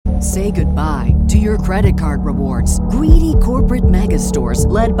Say goodbye to your credit card rewards. Greedy corporate mega stores,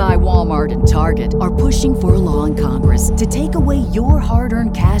 led by Walmart and Target, are pushing for a law in Congress to take away your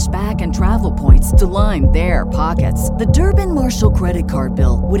hard-earned cash back and travel points to line their pockets. The Durbin-Marshall credit card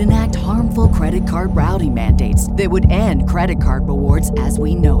bill would enact harmful credit card routing mandates that would end credit card rewards as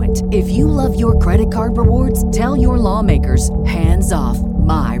we know it. If you love your credit card rewards, tell your lawmakers, hands off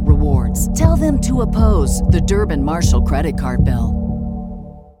my rewards. Tell them to oppose the Durbin-Marshall credit card bill.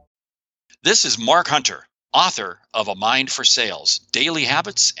 This is Mark Hunter, author of A Mind for Sales, Daily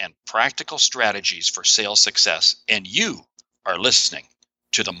Habits and Practical Strategies for Sales Success, and you are listening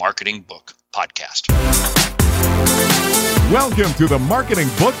to the Marketing Book Podcast. Welcome to the Marketing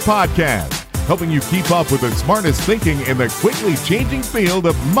Book Podcast, helping you keep up with the smartest thinking in the quickly changing field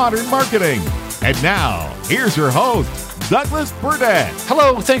of modern marketing. And now, here's your host, Douglas Burdett.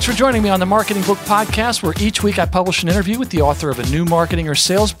 Hello, thanks for joining me on the Marketing Book Podcast, where each week I publish an interview with the author of a new marketing or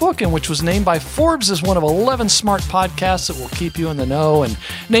sales book, and which was named by Forbes as one of 11 smart podcasts that will keep you in the know, and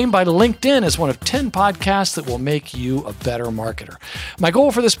named by LinkedIn as one of 10 podcasts that will make you a better marketer. My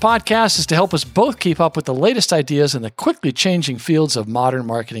goal for this podcast is to help us both keep up with the latest ideas in the quickly changing fields of modern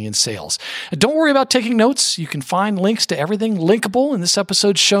marketing and sales. And don't worry about taking notes. You can find links to everything linkable in this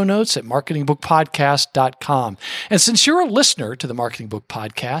episode's show notes at marketingbookpodcast.com. And since you're a listener to the Marketing Book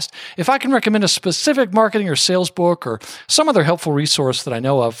Podcast, if I can recommend a specific marketing or sales book or some other helpful resource that I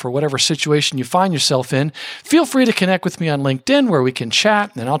know of for whatever situation you find yourself in, feel free to connect with me on LinkedIn where we can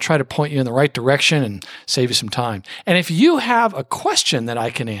chat, and I'll try to point you in the right direction and save you some time. And if you have a question that I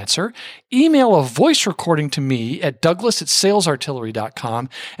can answer, email a voice recording to me at douglas@salesartillery.com,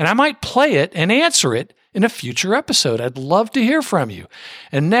 and I might play it and answer it in a future episode. I'd love to hear from you.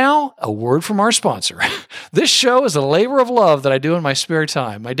 And now, a word from our sponsor. This show is a labor of love that I do in my spare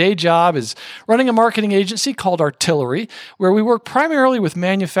time. My day job is running a marketing agency called Artillery, where we work primarily with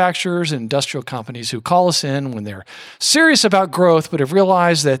manufacturers and industrial companies who call us in when they're serious about growth, but have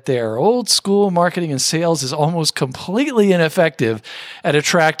realized that their old school marketing and sales is almost completely ineffective at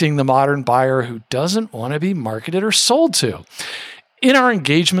attracting the modern buyer who doesn't want to be marketed or sold to. In our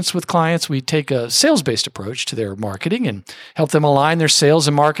engagements with clients, we take a sales-based approach to their marketing and help them align their sales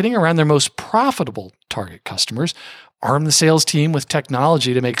and marketing around their most profitable target customers, arm the sales team with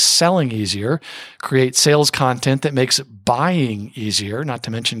technology to make selling easier, create sales content that makes buying easier, not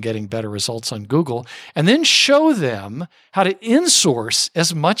to mention getting better results on Google, and then show them how to insource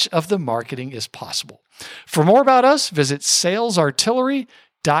as much of the marketing as possible. For more about us, visit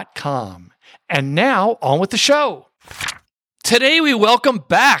salesartillery.com. And now, on with the show. Today, we welcome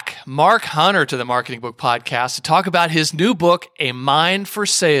back Mark Hunter to the Marketing Book Podcast to talk about his new book, A Mind for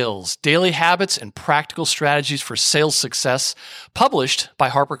Sales, Daily Habits and Practical Strategies for Sales Success, published by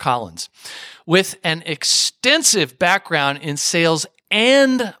HarperCollins. With an extensive background in sales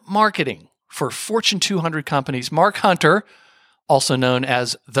and marketing for Fortune 200 companies, Mark Hunter, also known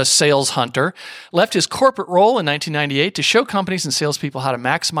as the Sales Hunter, left his corporate role in 1998 to show companies and salespeople how to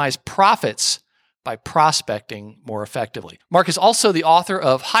maximize profits by prospecting more effectively. Mark is also the author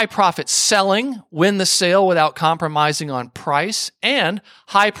of High Profit Selling, Win the Sale Without Compromising on Price, and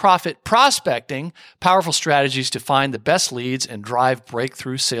High Profit Prospecting, Powerful Strategies to Find the Best Leads and Drive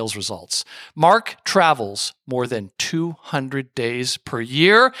Breakthrough Sales Results. Mark travels more than 200 days per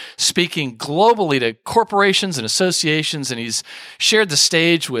year, speaking globally to corporations and associations, and he's shared the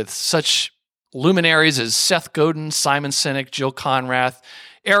stage with such luminaries as Seth Godin, Simon Sinek, Jill Konrath,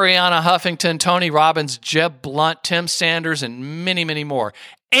 Arianna Huffington, Tony Robbins, Jeb Blunt, Tim Sanders, and many, many more.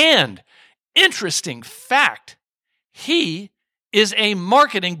 And interesting fact, he is a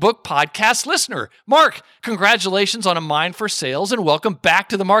Marketing Book Podcast listener. Mark, congratulations on A Mind for Sales, and welcome back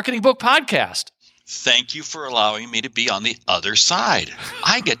to the Marketing Book Podcast. Thank you for allowing me to be on the other side.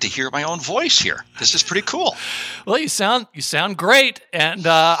 I get to hear my own voice here. This is pretty cool. Well, you sound great, and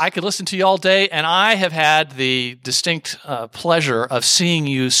I could listen to you all day. And I have had the distinct pleasure of seeing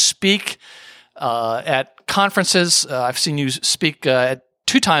you speak at conferences. I've seen you speak at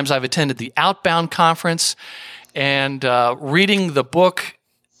 2 times. I've attended the Outbound conference, and reading the book,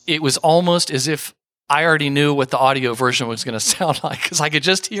 it was almost as if I already knew what the audio version was going to sound like, because I could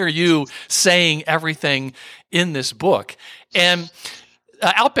just hear you saying everything in this book. And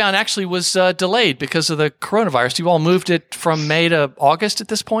Outbound actually was delayed because of the coronavirus. You all moved it from May to August at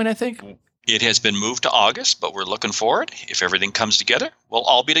this point, I think? It has been moved to August, but we're looking forward. If everything comes together, we'll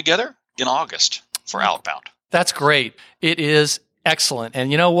all be together in August for Outbound. That's great. It is excellent.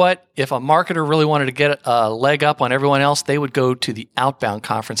 And you know what? If a marketer really wanted to get a leg up on everyone else, they would go to the Outbound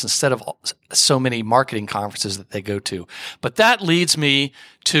conference instead of so many marketing conferences that they go to. But that leads me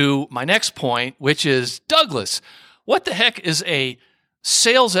to my next point, which is, Douglas, what the heck is a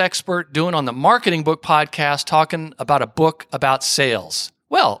sales expert doing on the Marketing Book Podcast talking about a book about sales?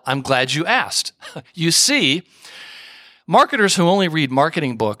 Well, I'm glad you asked. You see, marketers who only read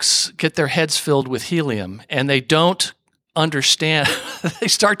marketing books get their heads filled with helium, and they don't understand. They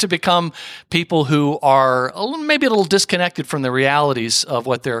start to become people who are maybe a little disconnected from the realities of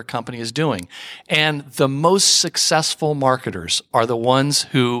what their company is doing. And the most successful marketers are the ones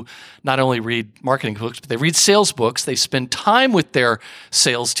who not only read marketing books, but they read sales books. They spend time with their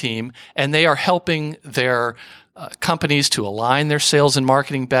sales team, and they are helping their companies to align their sales and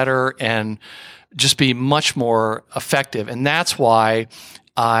marketing better and just be much more effective. And that's why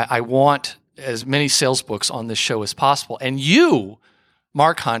I want as many sales books on this show as possible. And you,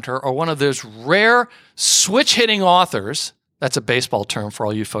 Mark Hunter, are one of those rare switch-hitting authors. That's a baseball term for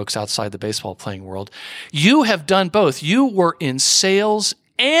all you folks outside the baseball playing world. You have done both. You were in sales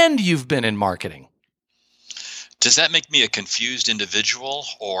and you've been in marketing. Does that make me a confused individual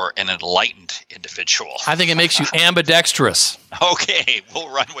or an enlightened individual? I think it makes you ambidextrous. Okay, we'll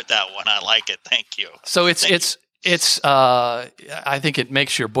run with that one. I like it. Thank you. So I think it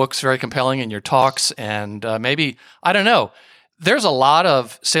makes your books very compelling and your talks, and maybe, I don't know. There's a lot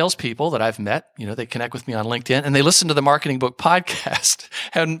of salespeople that I've met, they connect with me on LinkedIn and they listen to the Marketing Book Podcast,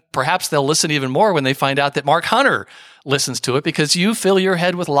 and perhaps they'll listen even more when they find out that Mark Hunter listens to it, because you fill your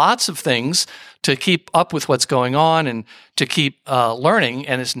head with lots of things to keep up with what's going on and to keep learning.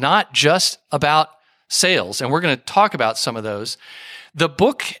 And it's not just about sales. And we're going to talk about some of those. The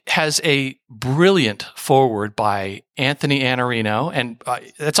book has a brilliant foreword by Anthony Iannarino, and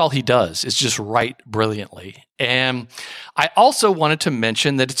that's all he does is just write brilliantly. And I also wanted to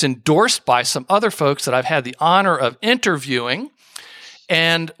mention that it's endorsed by some other folks that I've had the honor of interviewing,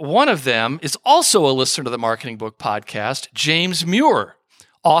 and one of them is also a listener to the Marketing Book Podcast, James Muir,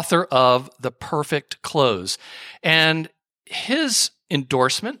 author of The Perfect Close. And his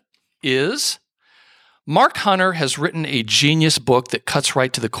endorsement is, Mark Hunter has written a genius book that cuts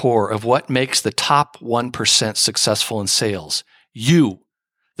right to the core of what makes the top 1% successful in sales. You,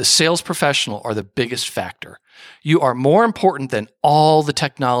 the sales professional, are the biggest factor. You are more important than all the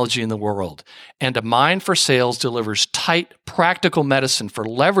technology in the world. And A Mind for Sales delivers tight, practical medicine for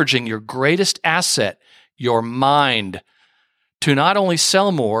leveraging your greatest asset, your mind, to not only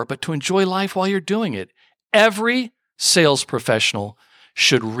sell more, but to enjoy life while you're doing it. Every sales professional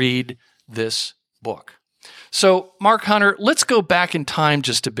should read this book. So, Mark Hunter, let's go back in time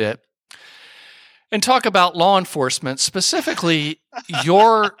just a bit and talk about law enforcement, specifically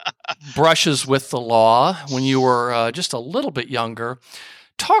your brushes with the law when you were just a little bit younger.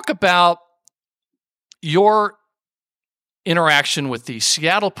 Talk about your interaction with the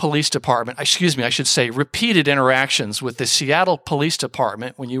Seattle Police Department. I should say repeated interactions with the Seattle Police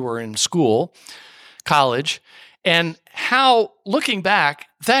Department when you were in school, college, and how, looking back,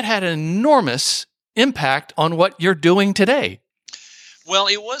 that had an enormous impact on what you're doing today. Well,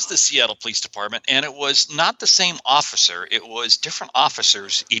 it was the Seattle Police Department, and it was not the same officer. It was different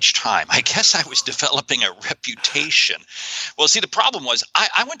officers each time. I guess I was developing a reputation. Well, see, the problem was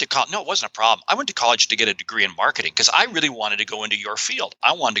I went to college. No, it wasn't a problem. I went to college to get a degree in marketing because I really wanted to go into your field.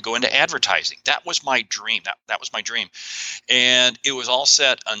 I wanted to go into advertising. That was my dream. That was my dream. And it was all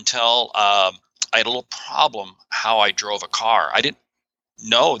set until I had a little problem how I drove a car. I didn't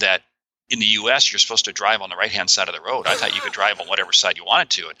know that in the U.S., you're supposed to drive on the right-hand side of the road. I thought you could drive on whatever side you wanted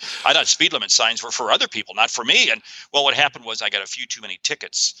to. And I thought speed limit signs were for other people, not for me. And, well, what happened was I got a few too many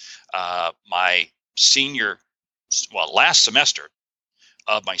tickets. Last semester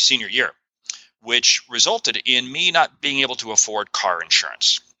of my senior year, which resulted in me not being able to afford car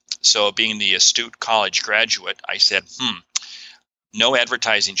insurance. So being the astute college graduate, I said, no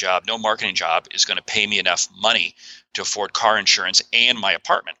advertising job, no marketing job is going to pay me enough money to afford car insurance and my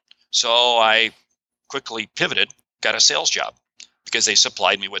apartment. So I quickly pivoted, got a sales job because they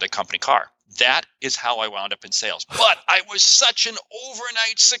supplied me with a company car. That is how I wound up in sales. But I was such an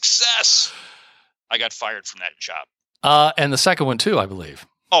overnight success. I got fired from that job. And the second one too, I believe.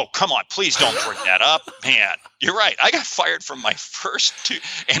 Oh, come on. Please don't bring that up. Man, you're right. I got fired from my first two.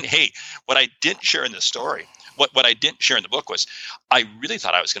 And hey, what I didn't share in the story, what I didn't share in the book was I really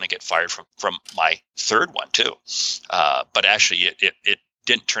thought I was going to get fired from my third one too. But actually it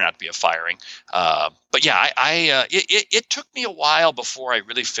didn't turn out to be a firing. But yeah, it took me a while before I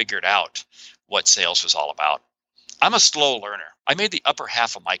really figured out what sales was all about. I'm a slow learner. I made the upper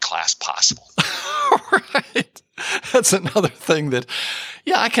half of my class possible. Right. That's another thing that,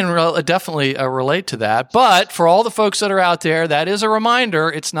 I can definitely relate to that. But for all the folks that are out there, that is a reminder.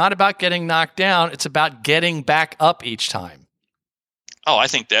 It's not about getting knocked down. It's about getting back up each time. Oh, I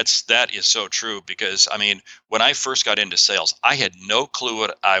think that is so true because, I mean, when I first got into sales, I had no clue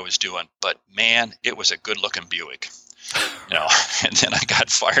what I was doing, but man, it was a good-looking Buick. And then I got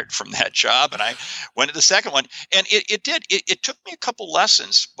fired from that job and I went to the second one. And it took me a couple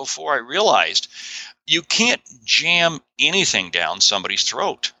lessons before I realized you can't jam anything down somebody's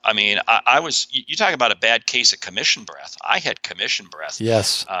throat. I mean, you talk about a bad case of commission breath. I had commission breath.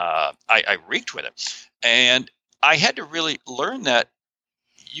 Yes. I reeked with it. And I had to really learn that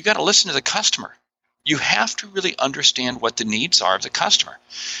you got to listen to the customer. You have to really understand what the needs are of the customer.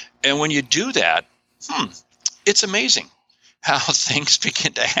 And when you do that, it's amazing how things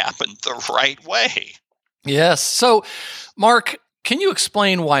begin to happen the right way. Yes. So, Mark, can you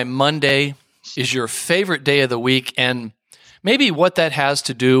explain why Monday is your favorite day of the week and maybe what that has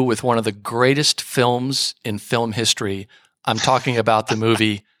to do with one of the greatest films in film history? I'm talking about the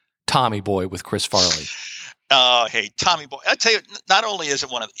movie Tommy Boy with Chris Farley. Hey, Tommy Boy. I tell you, not only is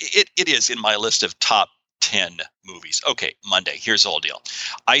it it is in my list of top 10 movies. Okay, Monday. Here's the whole deal.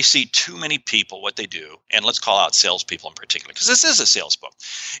 I see too many people, what they do, and let's call out salespeople in particular, because this is a sales book,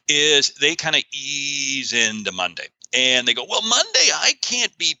 is they kind of ease into Monday. And they go, well, Monday, I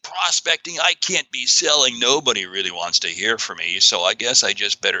can't be prospecting. I can't be selling. Nobody really wants to hear from me. So I guess I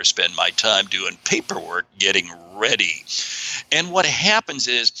just better spend my time doing paperwork, getting ready. And what happens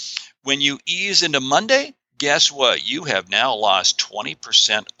is when you ease into Monday, guess what? You have now lost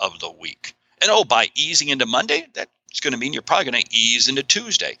 20% of the week. And by easing into Monday, that's going to mean you're probably going to ease into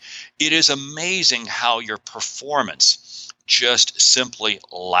Tuesday. It is amazing how your performance just simply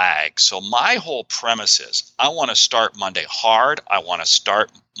lags. So my whole premise is I want to start Monday hard. I want to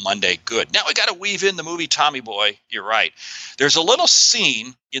start Monday good. Now we got to weave in the movie Tommy Boy. You're right. There's a little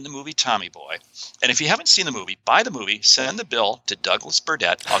scene in the movie Tommy Boy. And if you haven't seen the movie, buy the movie, send the bill to Douglas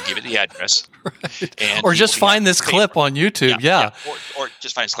Burdett. I'll give you the address. Right. Or just find this clip on YouTube. Yeah. Or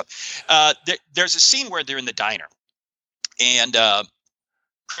just find this clip. There's a scene where they're in the diner. And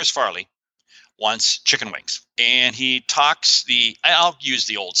Chris Farley wants chicken wings. And he talks I'll use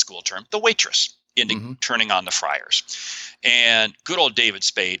the old school term, the waitress into turning on the fryers. And good old David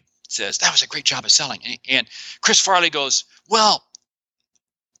Spade says, that was a great job of selling. And Chris Farley goes, well,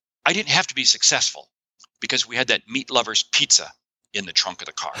 I didn't have to be successful because we had that Meat Lovers pizza in the trunk of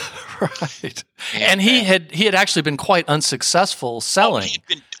the car. Right. And he had actually been quite unsuccessful selling. He had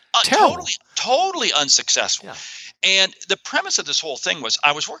been totally unsuccessful. Yeah. And the premise of this whole thing was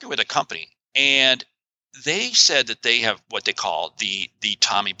I was working with a company and they said that they have what they call the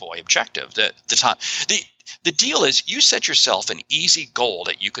Tommy Boy objective. The deal is you set yourself an easy goal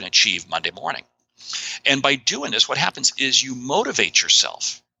that you can achieve Monday morning. And by doing this, what happens is you motivate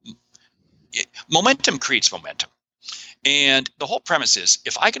yourself. Momentum creates momentum. And the whole premise is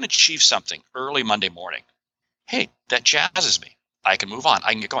if I can achieve something early Monday morning, hey, that jazzes me. I can move on.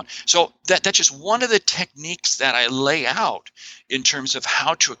 I can get going. So that's just one of the techniques that I lay out in terms of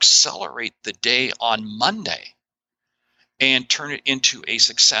how to accelerate the day on Monday and turn it into a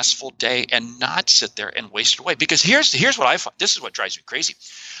successful day and not sit there and waste it away. Because here's what I find. This is what drives me crazy.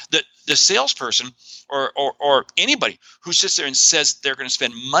 The salesperson or anybody who sits there and says they're going to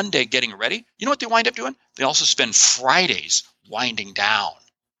spend Monday getting ready, you know what they wind up doing? They also spend Fridays winding down.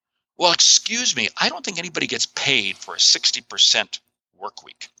 Well, excuse me, I don't think anybody gets paid for a 60% work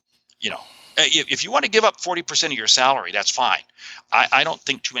week. If you want to give up 40% of your salary, that's fine. I don't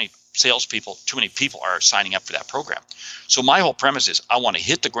think too many people are signing up for that program. So my whole premise is I want to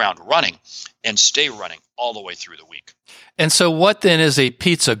hit the ground running and stay running all the way through the week. And so what then is a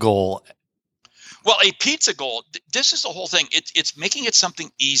pizza goal? Well, a pizza goal, this is the whole thing. It's making it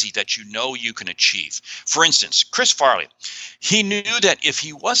something easy that you can achieve. For instance, Chris Farley, he knew that if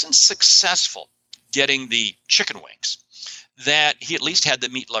he wasn't successful getting the chicken wings, that he at least had the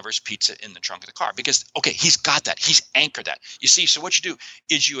Meat Lovers pizza in the trunk of the car because, okay, he's got that. He's anchored that. You see, so what you do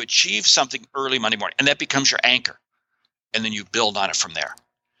is you achieve something early Monday morning, and that becomes your anchor. And then you build on it from there.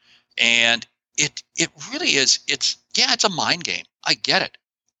 And it really is, it's a mind game. I get it.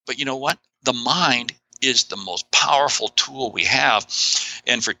 But you know what? The mind is the most powerful tool we have.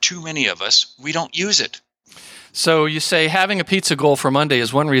 And for too many of us, we don't use it. So you say having a pizza goal for Monday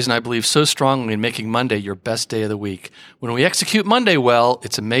is one reason I believe so strongly in making Monday your best day of the week. When we execute Monday well,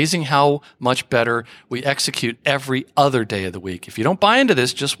 it's amazing how much better we execute every other day of the week. If you don't buy into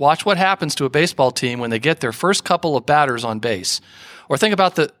this, just watch what happens to a baseball team when they get their first couple of batters on base. Or think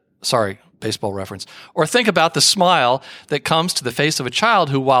about baseball reference. Or think about the smile that comes to the face of a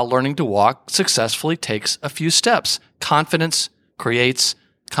child who, while learning to walk, successfully takes a few steps. Confidence creates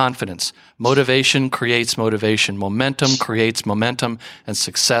confidence. Motivation creates motivation. Momentum creates momentum. And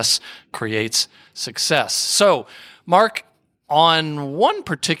success creates success. So, Mark, on one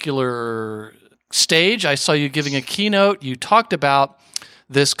particular stage, I saw you giving a keynote. You talked about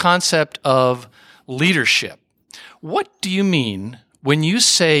this concept of leadership. What do you mean when you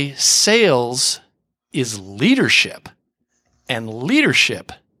say sales is leadership and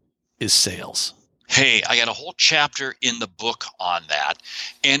leadership is sales? Hey, I got a whole chapter in the book on that.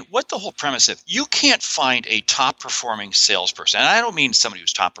 And what the whole premise of, you can't find a top performing salesperson. And I don't mean somebody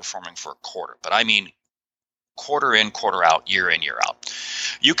who's top performing for a quarter, but I mean quarter in, quarter out, year in, year out.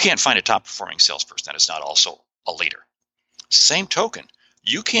 You can't find a top performing salesperson that is not also a leader. Same token,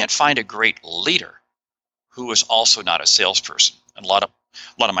 you can't find a great leader who is also not a salesperson. And a lot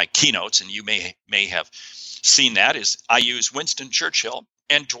of my keynotes, and you may have seen that, is I use Winston Churchill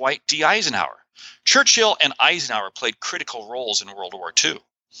and Dwight D. Eisenhower. Churchill and Eisenhower played critical roles in World War II.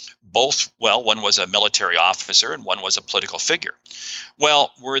 Both, well, one was a military officer and one was a political figure.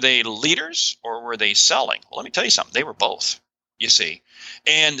 Well, were they leaders or were they selling? Well, let me tell you something. They were both, you see.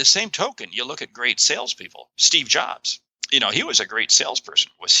 And the same token, you look at great salespeople. Steve Jobs, he was a great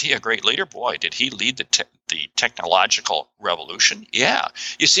salesperson. Was he a great leader? Boy, did he lead the technological revolution? Yeah.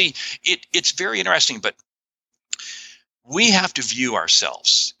 You see, it's very interesting, but we have to view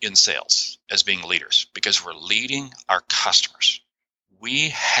ourselves in sales as being leaders because we're leading our customers. We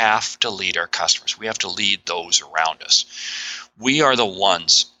have to lead our customers. We have to lead those around us. We are the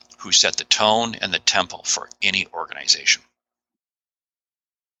ones who set the tone and the tempo for any organization.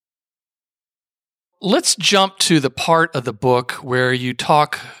 Let's jump to the part of the book where you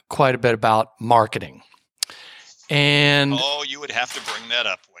talk quite a bit about marketing. And you would have to bring that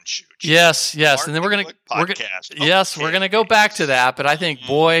up, wouldn't you? Yes. And then we're going to go back to that, but I think,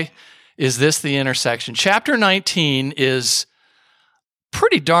 boy, is this the intersection. Chapter 19 is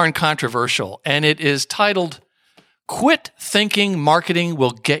pretty darn controversial, and it is titled, Quit Thinking Marketing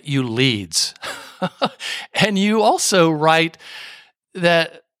Will Get You Leads. And you also write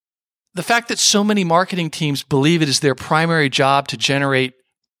that the fact that so many marketing teams believe it is their primary job to generate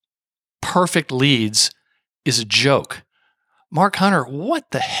perfect leads is a joke. Mark Hunter, what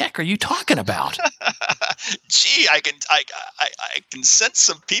the heck are you talking about? Gee, I can sense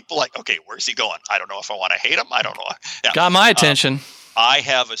some people like, okay, where's he going? I don't know if I want to hate him. I don't know. Yeah. Got my attention. I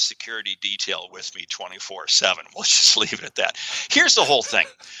have a security detail with me 24/7. We'll just leave it at that. Here's the whole thing.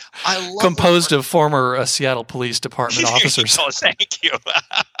 Composed of former Seattle Police Department officers. Thank you.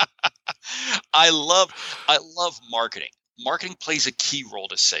 I love marketing. Marketing plays a key role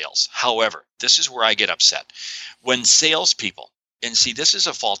to sales. However, this is where I get upset. When salespeople, and see, this is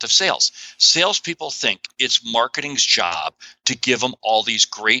a fault of sales. Salespeople think it's marketing's job to give them all these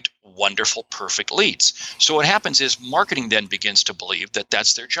great, wonderful, perfect leads. So what happens is marketing then begins to believe that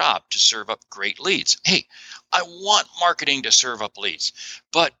that's their job, to serve up great leads. Hey, I want marketing to serve up leads,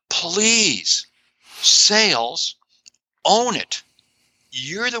 but please, sales, own it.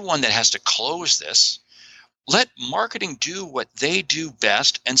 You're the one that has to close this. Let marketing do what they do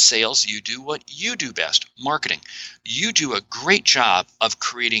best, and sales, you do what you do best. Marketing, you do a great job of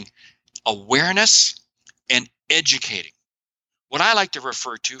creating awareness and educating. What I like to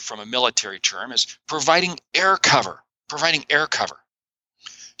refer to from a military term is providing air cover.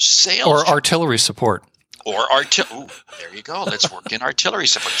 Sales or artillery support. There you go. Let's work in artillery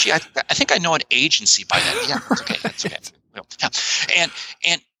support. Gee, I think I know an agency by that. Yeah, that's okay. Yeah.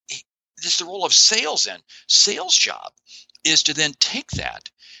 And this is the role of sales then. Sales job is to then take that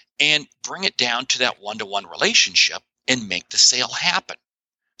and bring it down to that one-to-one relationship and make the sale happen.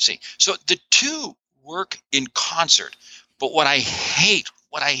 See, so the two work in concert. But what I hate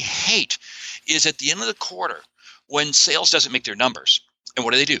is at the end of the quarter when sales doesn't make their numbers. And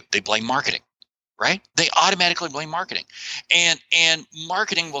what do? They blame marketing. Right? They automatically blame marketing. And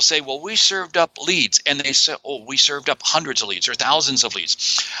marketing will say, well, we served up leads. And they say, oh, we served up hundreds of leads or thousands of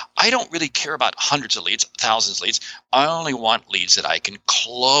leads. I don't really care about hundreds of leads, thousands of leads. I only want leads that I can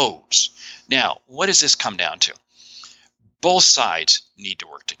close. Now, what does this come down to? Both sides need to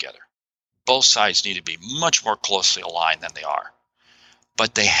work together. Both sides need to be much more closely aligned than they are.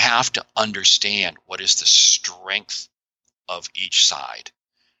 But they have to understand what is the strength of each side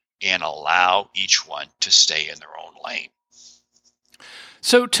and allow each one to stay in their own lane.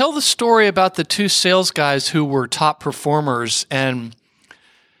 So tell the story about the two sales guys who were top performers and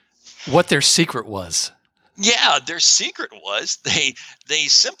what their secret was. Yeah, their secret was they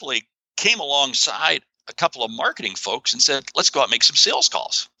simply came alongside a couple of marketing folks and said, let's go out and make some sales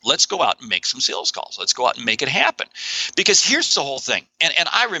calls. Let's go out and make some sales calls. Let's go out and make it happen. Because here's the whole thing. And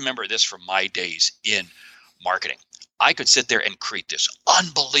I remember this from my days in marketing. I could sit there and create this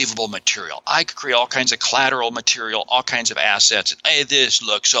unbelievable material. I could create all kinds of collateral material, all kinds of assets. And hey, this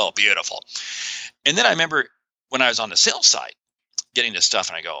looks so beautiful. And then I remember when I was on the sales side, getting this stuff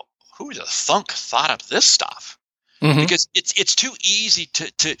and I go, who the thunk thought up this stuff? Because it's too easy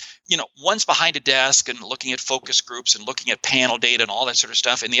to one's behind a desk and looking at focus groups and looking at panel data and all that sort of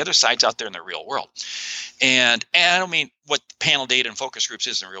stuff, and the other side's out there in the real world. And I don't mean what panel data and focus groups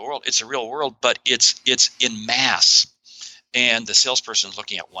is in the real world. It's a real world, but it's in mass. And the salesperson is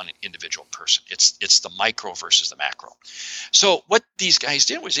looking at one individual person. It's the micro versus the macro. So what these guys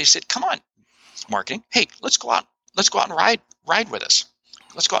did was they said, "Come on, marketing. Hey, let's go out and ride with us.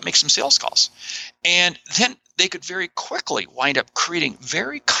 Let's go out and make some sales calls." And then they could very quickly wind up creating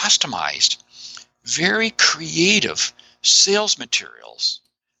very customized, very creative sales materials,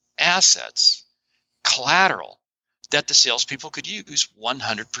 assets, collateral that the salespeople could use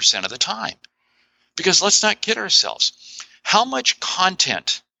 100% of the time. Because let's not kid ourselves. How much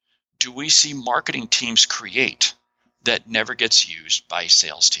content do we see marketing teams create that never gets used by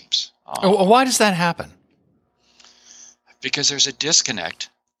sales teams? Why does that happen? Because there's a disconnect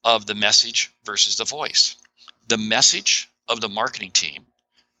of the message versus the voice. The message of the marketing team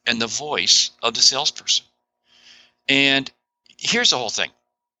and the voice of the salesperson. And here's the whole thing.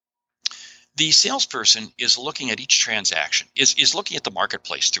 The salesperson is looking at each transaction, is looking at the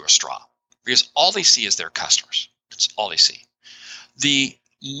marketplace through a straw, because all they see is their customers. That's all they see. The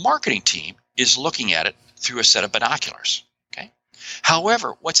marketing team is looking at it through a set of binoculars. Okay.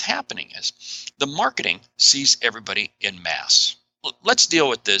 However, what's happening is the marketing sees everybody in mass. Let's deal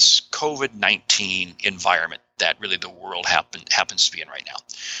with this COVID-19 environment that really the world happens to be in right now.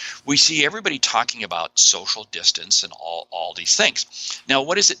 We see everybody talking about social distance and all these things. Now,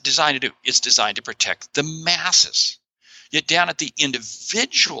 what is it designed to do? It's designed to protect the masses. Yet down at the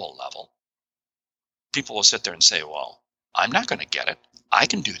individual level, people will sit there and say, well, I'm not going to get it. I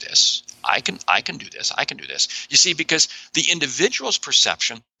can do this. I can do this. I can do this. You see, because the individual's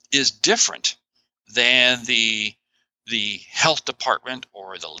perception is different than the health department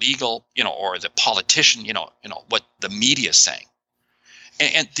or the legal, or the politician, what the media is saying.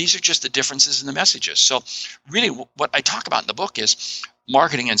 And these are just the differences in the messages. So really what I talk about in the book is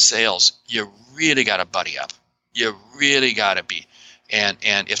marketing and sales. You really got to buddy up. You really got to be. And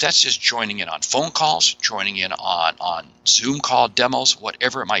if that's just joining in on phone calls, joining in on Zoom call demos,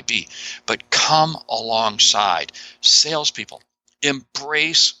 whatever it might be, but come alongside salespeople.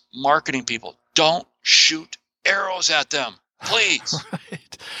 Embrace marketing people. Don't shoot arrows at them, please.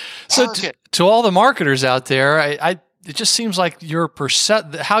 Right. So to all the marketers out there, it just seems like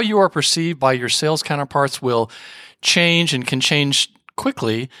how you are perceived by your sales counterparts will change and can change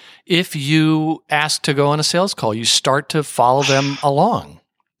quickly if you ask to go on a sales call. You start to follow them along.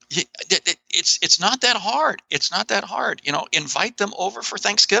 It's not that hard. It's not that hard. Invite them over for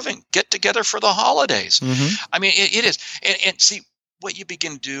Thanksgiving. Get together for the holidays. Mm-hmm. I mean, it is. And see, what you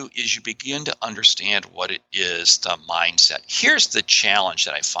begin to do is you begin to understand what it is, the mindset. Here's the challenge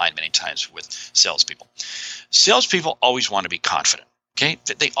that I find many times with salespeople. Salespeople always want to be confident. Okay,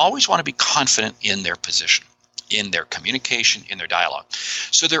 they always want to be confident in their position, in their communication, in their dialogue.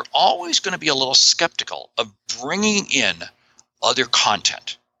 So they're always going to be a little skeptical of bringing in other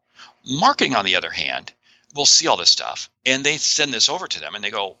content. Marketing, on the other hand, will see all this stuff and they send this over to them and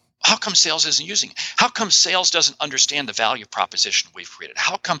they go, how come sales isn't using it? How come sales doesn't understand the value proposition we've created?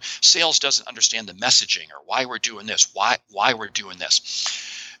 How come sales doesn't understand the messaging or why we're doing this, why we're doing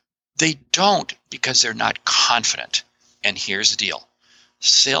this? They don't, because they're not confident. And here's the deal.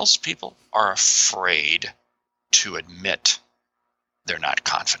 Salespeople are afraid to admit they're not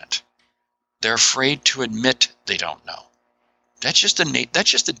confident. They're afraid to admit they don't know. That's just the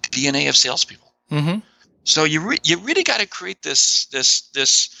DNA of salespeople. Mm-hmm. So you really got to create this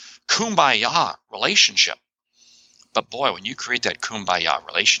kumbaya relationship. But boy, when you create that kumbaya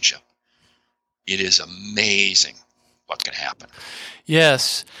relationship, it is amazing what can happen.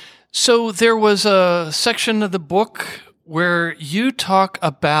 Yes. So there was a section of the book where you talk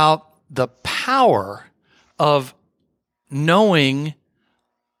about the power of knowing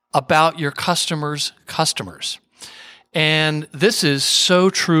about your customers' customers. And this is so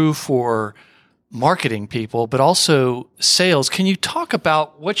true for marketing people, but also sales. Can you talk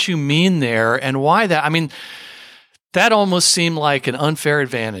about what you mean there and why that? I mean, that almost seemed like an unfair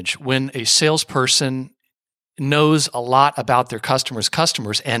advantage when a salesperson knows a lot about their customers'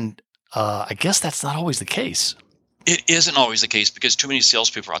 customers. And I guess that's not always the case. It isn't always the case because too many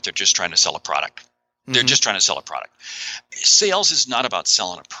salespeople are out there just trying to sell a product. They're just trying to sell a product. Sales is not about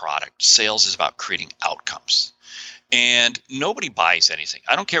selling a product. Sales is about creating outcomes. And nobody buys anything.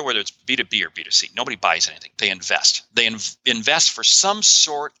 I don't care whether it's B2B or B2C. Nobody buys anything. They invest. They invest for some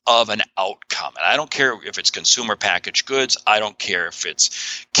sort of an outcome. And I don't care if it's consumer packaged goods. I don't care if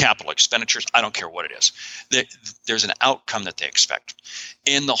it's capital expenditures. I don't care what it is. There's an outcome that they expect.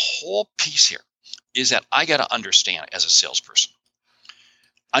 And the whole piece here is that I got to understand as a salesperson,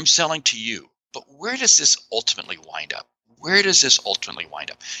 I'm selling to you, but where does this ultimately wind up? Where does this ultimately wind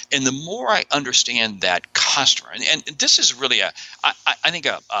up? And the more I understand that customer, and this is really I think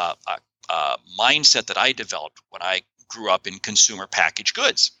a mindset that I developed when I grew up in consumer packaged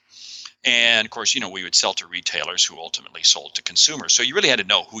goods. And of course, we would sell to retailers who ultimately sold to consumers. So you really had to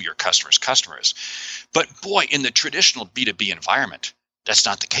know who your customer's customer is. But boy, in the traditional B2B environment, that's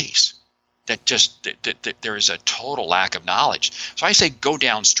not the case. There is a total lack of knowledge. So I say go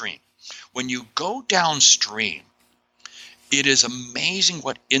downstream. When you go downstream, it is amazing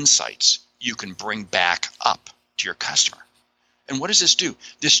what insights you can bring back up to your customer. And what does this do?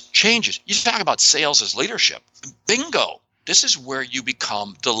 This changes. You talk about sales as leadership. Bingo. This is where you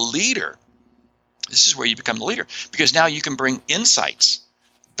become the leader. This is where you become the leader because now you can bring insights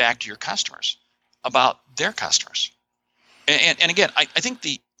back to your customers about their customers. And again, I think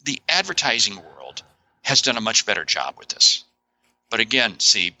the advertising world has done a much better job with this. But again,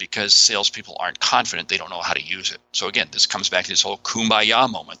 because salespeople aren't confident, they don't know how to use it. So again, this comes back to this whole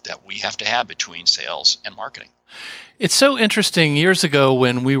kumbaya moment that we have to have between sales and marketing. It's so interesting. Years ago,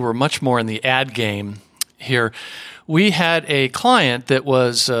 when we were much more in the ad game here, we had a client that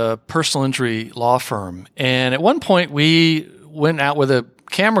was a personal injury law firm. And at one point, we went out with a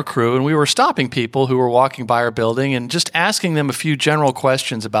camera crew and we were stopping people who were walking by our building and just asking them a few general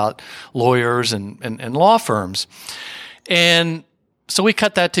questions about lawyers and law firms. And so we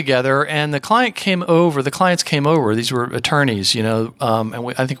cut that together, and the clients came over. These were attorneys, and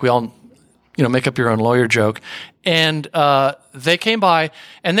I think we all, make up your own lawyer joke. And they came by,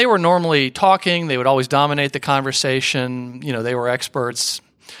 and they were normally talking. They would always dominate the conversation. They were experts.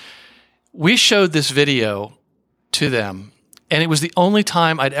 We showed this video to them, and it was the only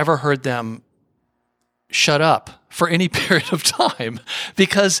time I'd ever heard them shut up for any period of time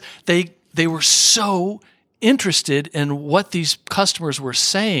because they were so interested in what these customers were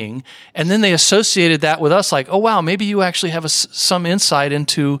saying, and then they associated that with us like, oh, wow, maybe you actually have some insight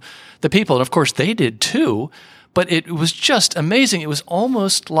into the people. And of course, they did too, but it was just amazing. It was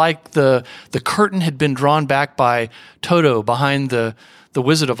almost like the curtain had been drawn back by Toto behind the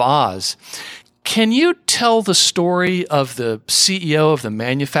Wizard of Oz. Can you tell the story of the CEO of the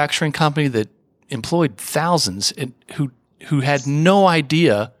manufacturing company that employed thousands and who had no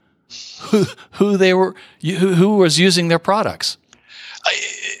idea who they were, who was using their products?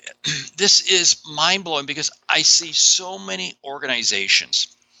 This is mind-blowing because I see so many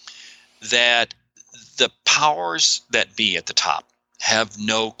organizations that the powers that be at the top have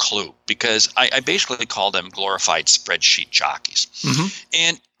no clue because I basically call them glorified spreadsheet jockeys. Mm-hmm.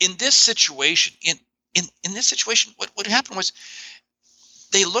 And in this situation, in this situation, what happened was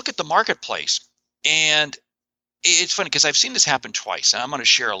they look at the marketplace, and it's funny because I've seen this happen twice, and I'm going to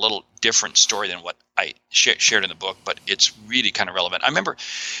share a little different story than what I shared in the book, but it's really kind of relevant. I remember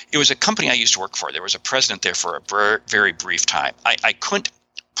it was a company I used to work for. There was a president there for a very, very brief time. I couldn't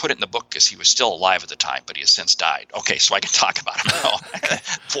put it in the book because he was still alive at the time, but he has since died. Okay, so I can talk about him now.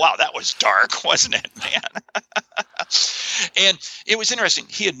 Wow, that was dark, wasn't it, man? And it was interesting.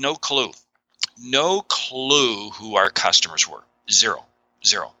 He had no clue who our customers were. Zero.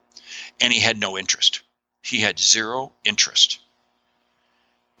 And he had no interest. He had zero interest.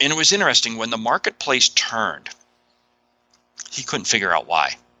 And it was interesting, when the marketplace turned, he couldn't figure out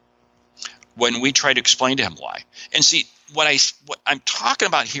why. When we tried to explain to him why. And see, what I'm talking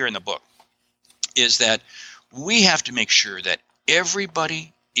about here in the book is that we have to make sure that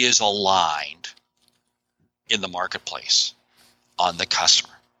everybody is aligned in the marketplace on the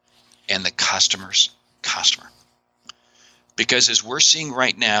customer and the customer's customer. Because as we're seeing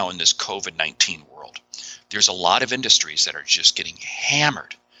right now in this COVID-19 world, there's a lot of industries that are just getting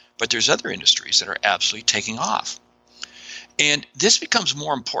hammered, but there's other industries that are absolutely taking off. And this becomes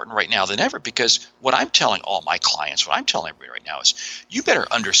more important right now than ever because what I'm telling all my clients, what I'm telling everybody right now is you better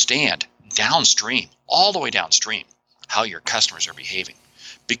understand downstream, all the way downstream, how your customers are behaving.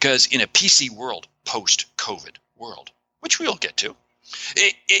 Because in a PC world, post-COVID world, which we'll get to,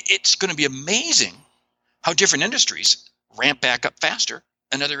 it's going to be amazing how different industries ramp back up faster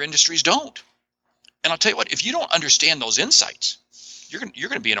and other industries don't. And I'll tell you what, if you don't understand those insights, you're going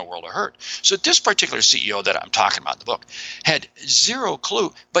to be in a world of hurt. So this particular CEO that I'm talking about in the book had zero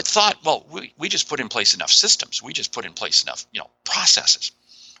clue, but thought, well, we just put in place enough systems. We just put in place enough, processes.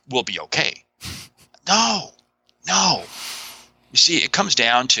 We'll be okay. No. No. You see, it comes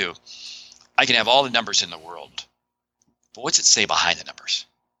down to, I can have all the numbers in the world, but what's it say behind the numbers?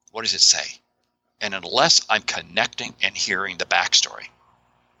 What does it say? And unless I'm connecting and hearing the backstory,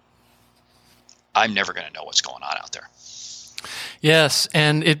 I'm never going to know what's going on out there. Yes,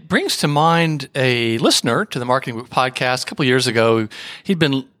 and it brings to mind a listener to the Marketing Book Podcast a couple of years ago. He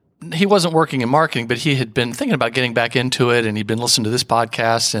wasn't working in marketing, but he had been thinking about getting back into it, and he'd been listening to this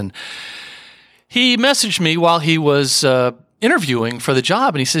podcast, and he messaged me while he was interviewing for the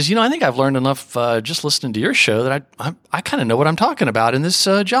job, and he says, I think I've learned enough just listening to your show that I kind of know what I'm talking about in this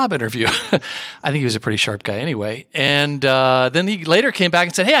job interview. I think he was a pretty sharp guy anyway. And then he later came back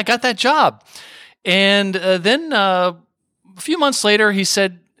and said, hey, I got that job. And then a few months later, he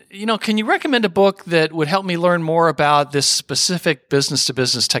said, can you recommend a book that would help me learn more about this specific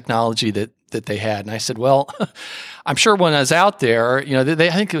business-to-business technology that they had? And I said, well, I'm sure one is out there. I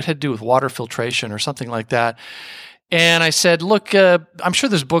think it had to do with water filtration or something like that. And I said, look, I'm sure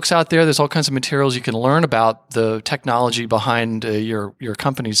there's books out there. There's all kinds of materials you can learn about the technology behind your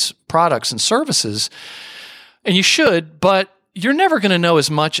company's products and services. And you should, but you're never going to know as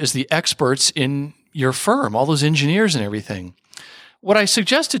much as the experts in your firm, all those engineers and everything. What I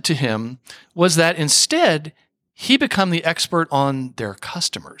suggested to him was that instead, he become the expert on their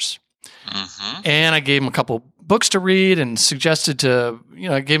customers. Mm-hmm. And I gave him a couple books to read and suggested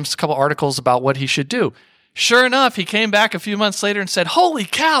I gave him a couple articles about what he should do. Sure enough, he came back a few months later and said, holy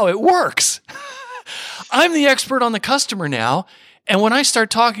cow, it works. I'm the expert on the customer now. And when I start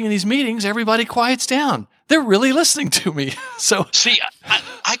talking in these meetings, everybody quiets down. They're really listening to me. So, see,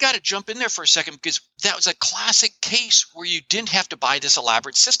 I got to jump in there for a second, because that was a classic case where you didn't have to buy this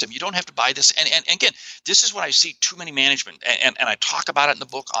elaborate system. You don't have to buy this. And again, this is what I see too many management. And I talk about it in the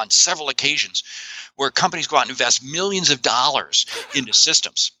book on several occasions, where companies go out and invest millions of dollars into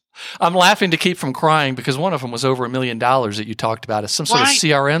systems. I'm laughing to keep from crying, because one of them was over $1 million that you talked about as some sort of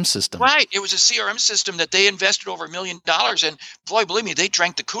CRM system. Right. It was a CRM system that they invested over $1 million. And boy, believe me, they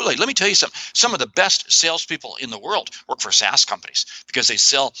drank the Kool-Aid. Let me tell you something. Some of the best salespeople in the world work for SaaS companies, because they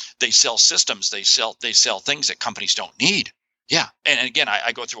sell systems. They sell things that companies don't need. Yeah. And again,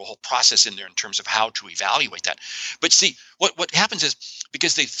 I go through a whole process in there in terms of how to evaluate that. But see, what happens is,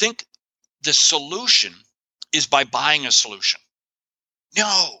 because they think the solution is by buying a solution.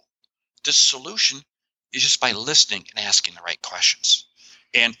 No. The solution is just by listening and asking the right questions.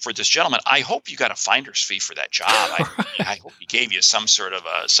 And for this gentleman, I hope you got a finder's fee for that job. I hope he gave you some sort of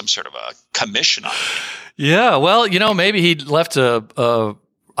a commission on it. Yeah, well, maybe he left an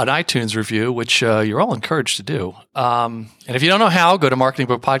iTunes review, which you're all encouraged to do. And if you don't know how, go to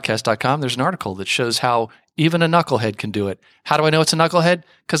marketingbookpodcast.com. There's an article that shows how even a knucklehead can do it. How do I know it's a knucklehead?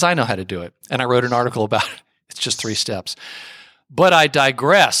 Because I know how to do it. And I wrote an article about it. It's just 3 steps. But I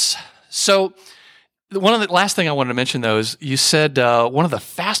digress. So one of the last thing I wanted to mention, though, is you said one of the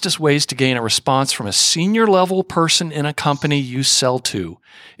fastest ways to gain a response from a senior level person in a company you sell to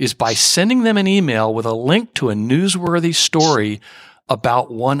is by sending them an email with a link to a newsworthy story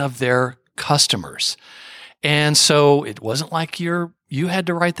about one of their customers. And so it wasn't like you had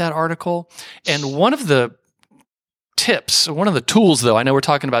to write that article. And one of the tips, one of the tools, though, I know we're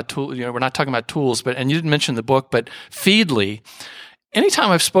talking about tools, we're not talking about tools, and you didn't mention the book, but Feedly.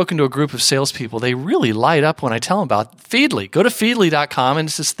 Anytime I've spoken to a group of salespeople, they really light up when I tell them about Feedly. Go to Feedly.com, and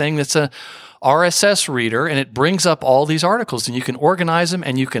it's this thing that's a RSS reader, and it brings up all these articles, and you can organize them,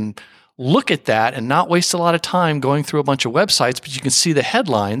 and you can look at that and not waste a lot of time going through a bunch of websites, but you can see the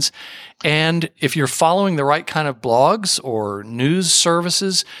headlines. And if you're following the right kind of blogs or news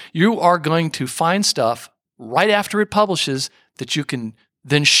services, you are going to find stuff right after it publishes that you can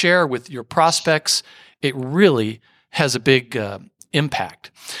then share with your prospects. It really has a big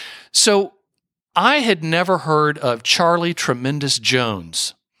impact. So I had never heard of Charlie Tremendous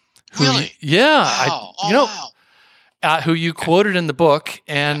Jones. Really? Yeah. Wow. Who you quoted in the book.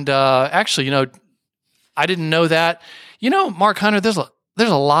 And actually, I didn't know that. Mark Hunter, there's a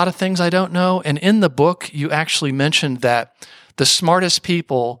lot of things I don't know. And in the book, you actually mentioned that the smartest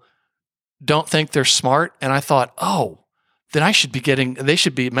people don't think they're smart. And I thought, then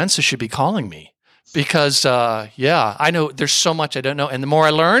Mensa should be calling me. Because, I know there's so much I don't know. And the more I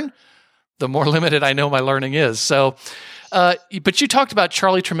learn, the more limited I know my learning is. So, but you talked about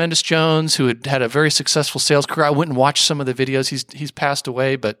Charlie Tremendous Jones, who had a very successful sales career. I went and watched some of the videos. He's passed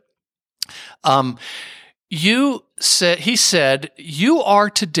away, but he said, you are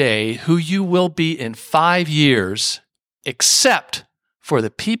today who you will be in 5 years, except for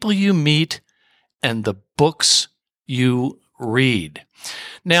the people you meet and the books you read.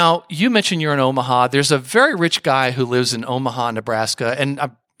 Now, you mentioned you're in Omaha. There's a very rich guy who lives in Omaha, Nebraska, and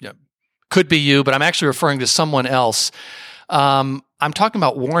could be you, but I'm actually referring to someone else. I'm talking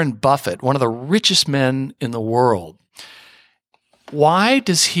about Warren Buffett, one of the richest men in the world. Why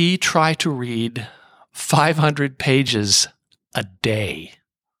does he try to read 500 pages a day?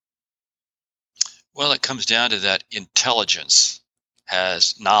 Well, it comes down to that intelligence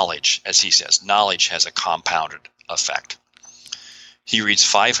has knowledge, as he says. Knowledge has a compounded effect. He reads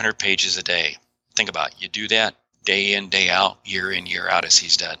 500 pages a day. Think about it. You do that day in, day out, year in, year out, as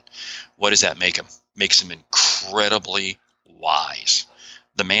he's done. What does that make him? Makes him incredibly wise.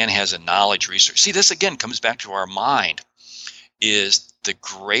 The man has a knowledge research. See, this again comes back to our mind is the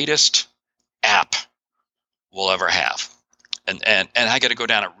greatest app we'll ever have. And I got to go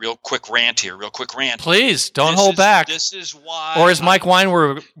down a real quick rant here, Please, don't hold back. This is why. Or as Mike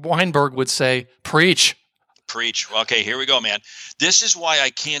Weinberg would say, preach. Preach. Okay, here we go, man. This is why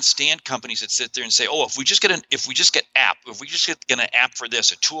I can't stand companies that sit there and say, "Oh, if we just get an app for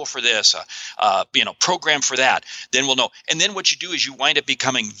this, a tool for this, program for that, then we'll know." And then what you do is you wind up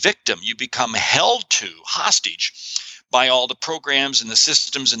becoming victim. You become held to hostage by all the programs and the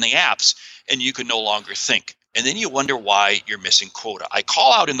systems and the apps, and you can no longer think. And then you wonder why you're missing quota. I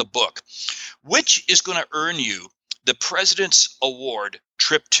call out in the book, which is going to earn you the President's Award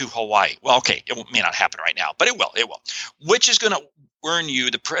trip to Hawaii. Well, okay, it may not happen right now, but it will. Which is going to earn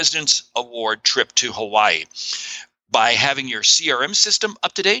you the President's Award trip to Hawaii? By having your CRM system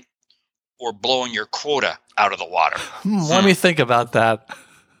up to date or blowing your quota out of the water? Let me think about that.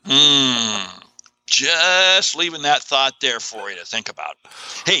 Just leaving that thought there for you to think about.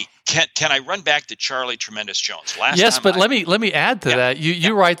 Hey, can I run back to Charlie Tremendous Jones? Let me add to that.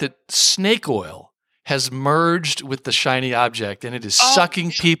 You write that snake oil has merged with the shiny object, and it is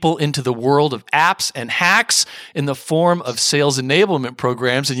sucking people into the world of apps and hacks in the form of sales enablement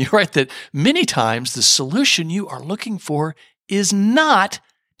programs. And you write that many times the solution you are looking for is not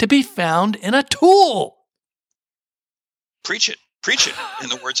to be found in a tool. Preach it, in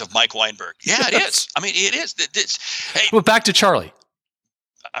the words of Mike Weinberg. Yeah, it is. I mean, it is. Hey, well, back to Charlie.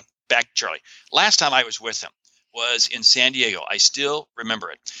 Last time I was with him was in San Diego. I still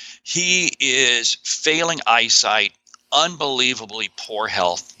remember it. He is failing eyesight, unbelievably poor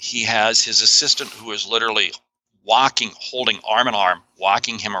health. He has his assistant who is literally holding arm in arm,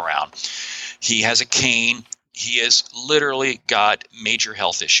 walking him around. He has a cane. He has literally got major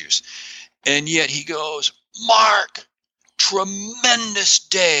health issues. And yet he goes, "Mark, tremendous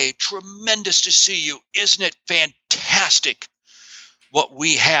day, tremendous to see you. Isn't it fantastic what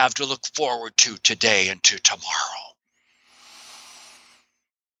we have to look forward to today and to tomorrow?"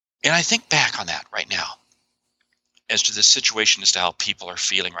 And I think back on that right now as to the situation, as to how people are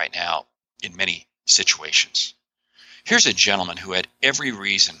feeling right now in many situations. Here's a gentleman who had every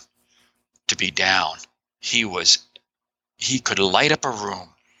reason to be down. He could light up a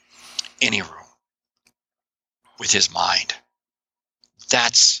room, any room, with his mind.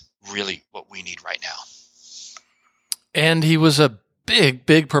 That's really what we need right now. And he was a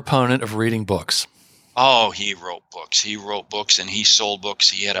big proponent of reading books. Oh, he wrote books and he sold books.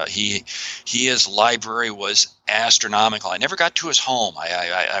 His library was astronomical. I never got to his home.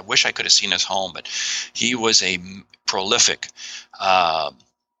 I wish I could have seen his home, but he was a prolific, but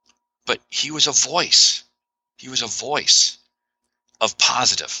he was a voice. He was a voice of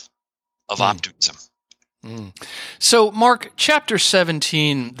positive, of optimism. So, Mark, chapter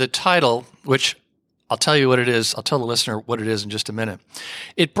 17, the title, which I'll tell you what it is. I'll tell the listener what it is in just a minute.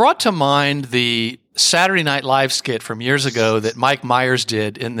 It brought to mind the Saturday Night Live skit from years ago that Mike Myers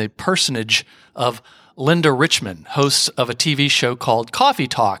did in the personage of Linda Richman, host of a TV show called Coffee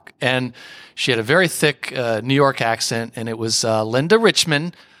Talk. And she had a very thick New York accent, and it was Linda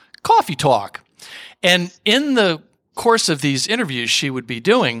Richman, Coffee Talk. And in the course of these interviews she would be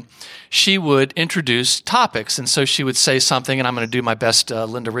doing, she would introduce topics. And so she would say something, and I'm going to do my best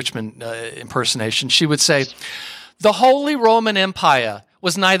Linda Richman impersonation. She would say, "The Holy Roman Empire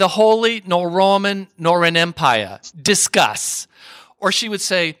was neither holy nor Roman nor an empire. Discuss." Or she would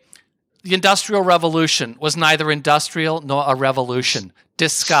say, "The Industrial Revolution was neither industrial nor a revolution.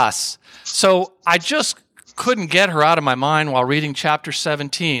 Discuss." So I just couldn't get her out of my mind while reading chapter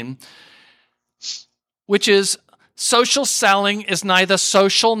 17, which is, "Social selling is neither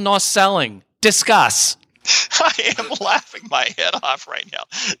social nor selling. Discuss." I am laughing my head off right now.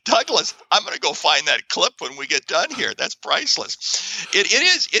 Douglas, I'm going to go find that clip when we get done here. That's priceless.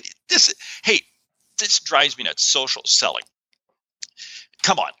 This drives me nuts. Social selling.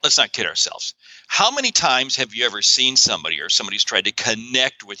 Come on, let's not kid ourselves. How many times have you ever seen somebody or somebody's tried to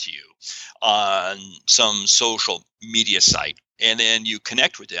connect with you on some social media site, and then you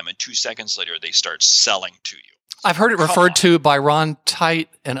connect with them and 2 seconds later they start selling to you? I've heard it referred to by Ron Tite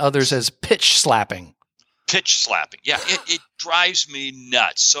and others as pitch slapping. Pitch slapping. Yeah, it drives me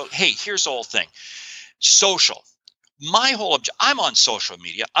nuts. So, hey, here's the whole thing. Social. My whole I'm on social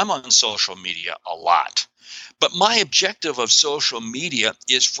media. I'm on social media a lot. But my objective of social media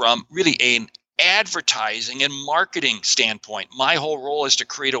is from really an advertising and marketing standpoint. My whole role is to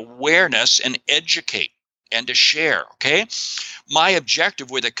create awareness and educate and to share, okay? My objective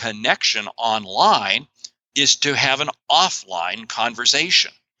with a connection online is to have an offline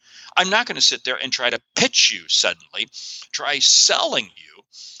conversation. I'm not going to sit there and try to pitch you suddenly, try selling you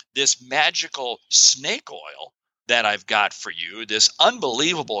this magical snake oil that I've got for you, this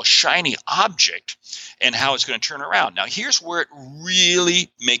unbelievable shiny object, and how it's going to turn around. Now, here's where it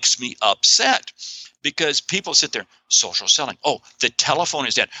really makes me upset, because people sit there, social selling. Oh, the telephone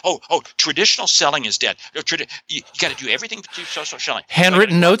is dead. Oh, traditional selling is dead. You got to do everything through social selling.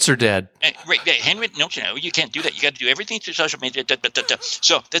 Handwritten notes are dead. Right, handwritten notes, you can't do that. You got to do everything through social media.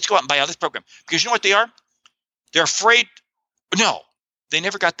 So let's go out and buy out this program. Because you know what they are? They're afraid. No, they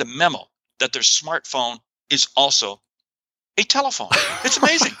never got the memo that their smartphone is also a telephone. It's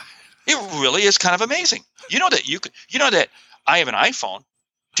amazing. It really is kind of amazing. You know that I have an iPhone.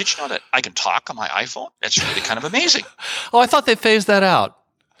 Did you know that I can talk on my iPhone? That's really kind of amazing. Oh, I thought they phased that out.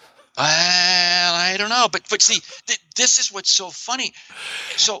 Well, I don't know, but see, this is what's so funny.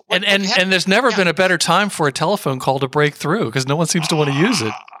 So and there's never been a better time for a telephone call to break through, because no one seems to want to use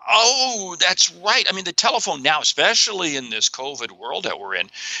it. Oh, that's right. I mean, the telephone now, especially in this COVID world that we're in,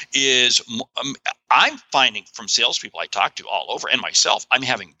 is I'm finding from salespeople I talk to all over, and myself, I'm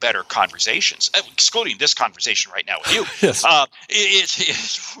having better conversations, excluding this conversation right now with you. Yes.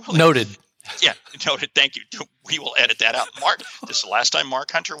 It's really Noted. Yeah, noted. Thank you. We will edit that out. Mark, this is the last time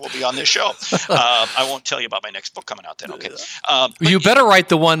Mark Hunter will be on this show. I won't tell you about my next book coming out then, okay? You better write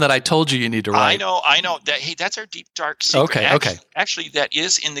the one that I told you need to write. I know. That's our deep, dark secret. Okay. Actually, that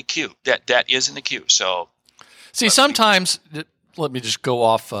is in the queue. That is in the queue. So, see, sometimes, let me just go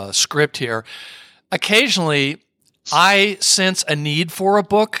off script here. Occasionally, I sense a need for a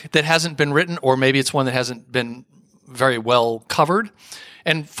book that hasn't been written, or maybe it's one that hasn't been very well covered.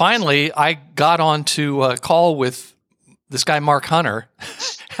 And finally, I got onto a call with this guy, Mark Hunter,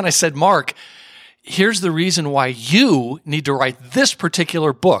 and I said, Mark, here's the reason why you need to write this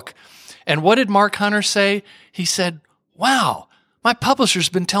particular book. And what did Mark Hunter say? He said, wow, my publisher's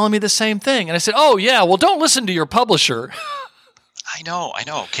been telling me the same thing. And I said, oh, yeah, well, don't listen to your publisher. I know.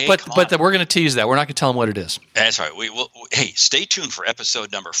 Okay, but we're going to tease that. We're not going to tell them what it is. That's right. Hey, stay tuned for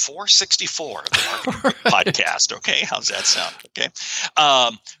episode number 464 of the Marketing Podcast. Okay, how's that sound? Okay.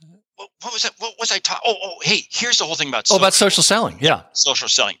 What was that? What was I talking? Hey, here's the whole thing about about social selling. Yeah, social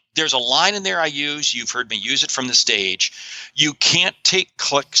selling. There's a line in there I use. You've heard me use it from the stage. You can't take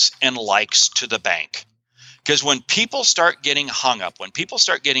clicks and likes to the bank. Because when people start getting hung up, when people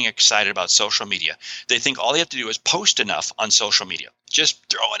start getting excited about social media, they think all they have to do is post enough on social media. Just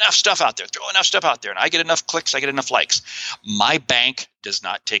throw enough stuff out there, and I get enough clicks, I get enough likes. My bank does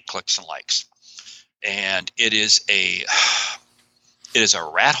not take clicks and likes. And it is a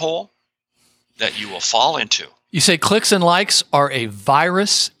rat hole that you will fall into. You say clicks and likes are a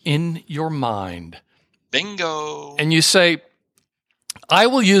virus in your mind. Bingo. And you say, I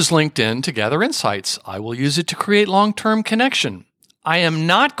will use LinkedIn to gather insights. I will use it to create long-term connection. I am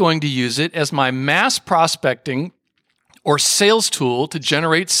not going to use it as my mass prospecting or sales tool to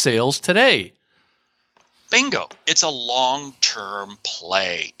generate sales today. Bingo. It's a long-term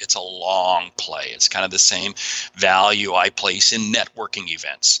play. It's kind of the same value I place in networking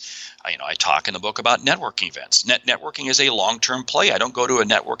events. I talk in the book about networking events. Networking is a long-term play. I don't go to a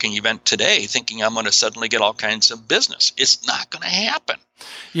networking event today thinking I'm going to suddenly get all kinds of business. It's not going to happen.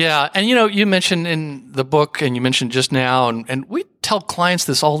 Yeah, and you mentioned in the book, and you mentioned just now, and we tell clients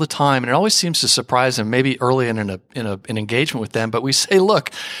this all the time, and it always seems to surprise them, maybe early in an engagement with them, but we say, look,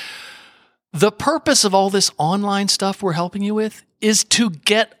 the purpose of all this online stuff we're helping you with is to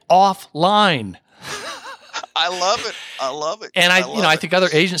get offline. I love it. And I think other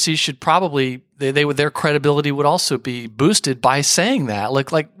agencies should probably their credibility would also be boosted by saying that.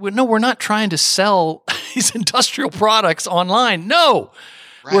 No, we're not trying to sell these industrial products online. No,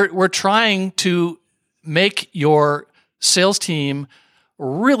 right. We're trying to make your sales team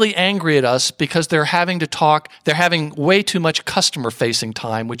really angry at us because they're having to talk. They're having way too much customer-facing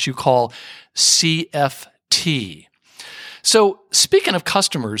time, which you call CFT. So speaking of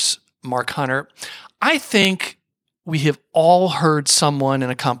customers, Mark Hunter, I think we have all heard someone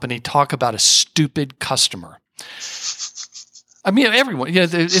in a company talk about a stupid customer. I mean, everyone.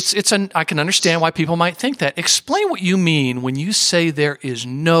 I can understand why people might think that. Explain what you mean when you say there is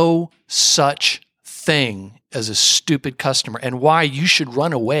no such thing. thing as a stupid customer and why you should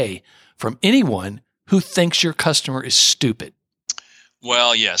run away from anyone who thinks your customer is stupid?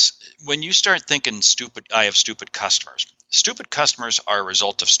 Well, yes. When you start thinking I have stupid customers. Stupid customers are a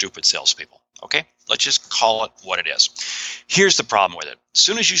result of stupid salespeople. Okay? Let's just call it what it is. Here's the problem with it. As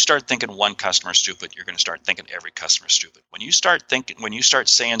soon as you start thinking one customer is stupid, you're going to start thinking every customer is stupid. When you start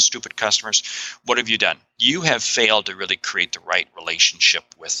saying stupid customers, what have you done? You have failed to really create the right relationship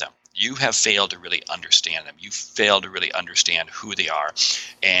with them. You have failed to really understand them. You failed to really understand who they are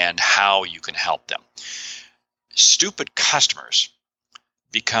and how you can help them. Stupid customers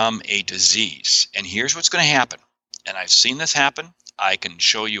become a disease. And here's what's going to happen. And I've seen this happen. I can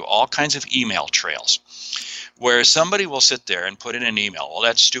show you all kinds of email trails where somebody will sit there and put in an email, well,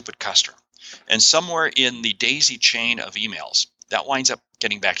 that's stupid customer. And somewhere in the daisy chain of emails, that winds up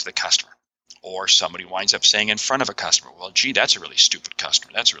getting back to the customer. Or somebody winds up saying in front of a customer, well, gee, that's a really stupid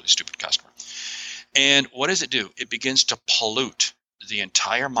customer. That's a really stupid customer. And what does it do? It begins to pollute the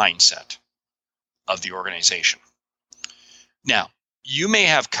entire mindset of the organization. Now, you may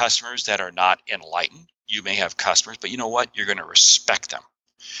have customers that are not enlightened. You may have customers, but you know what? You're going to respect them.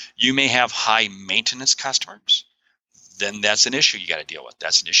 You may have high maintenance customers. Then that's an issue you got to deal with.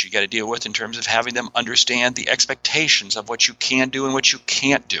 That's an issue you got to deal with in terms of having them understand the expectations of what you can do and what you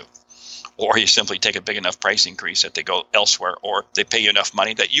can't do. Or you simply take a big enough price increase that they go elsewhere, or they pay you enough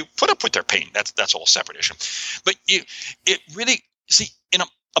money that you put up with their pain. That's a whole separate issue. But it really, see, in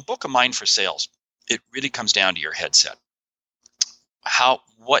a book of Mind for Sales, it really comes down to your headset.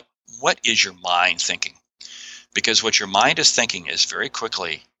 What is your mind thinking? Because what your mind is thinking is very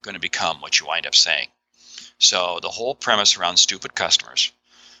quickly going to become what you wind up saying. So the whole premise around stupid customers,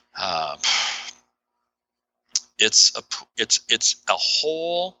 it's a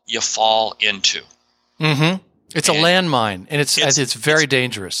hole you fall into. Mm-hmm. It's a landmine, and it's very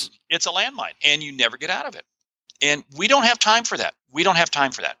dangerous. It's a landmine, and you never get out of it. And we don't have time for that. We don't have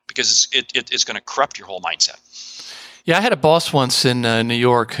time for that because it's going to corrupt your whole mindset. Yeah, I had a boss once in New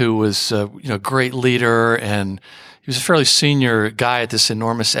York who was a great leader, and he was a fairly senior guy at this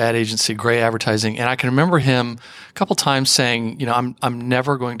enormous ad agency, Gray Advertising. And I can remember him a couple times saying, I'm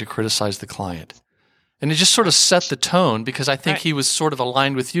never going to criticize the client. And it just sort of set the tone because I think he was sort of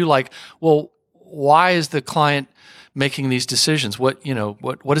aligned with you, like, well, why is the client making these decisions? What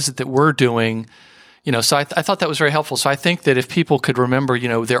is it that we're doing? So I thought that was very helpful. So I think that if people could remember,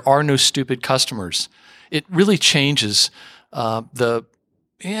 there are no stupid customers, it really changes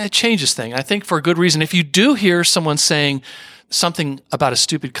it changes things. I think for a good reason. If you do hear someone saying something about a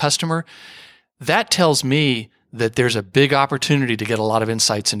stupid customer, that tells me that there's a big opportunity to get a lot of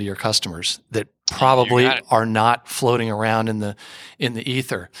insights into your customers that probably are not floating around in the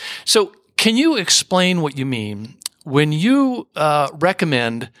ether. So can you explain what you mean when you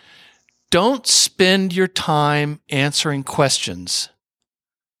recommend don't spend your time answering questions,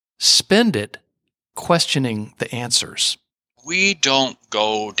 spend it questioning the answers? We don't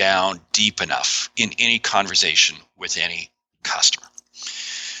go down deep enough in any conversation with any customer.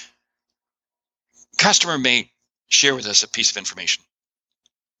 Customer may share with us a piece of information,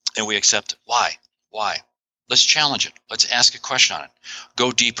 and we accept it. Why? Let's challenge it. Let's ask a question on it.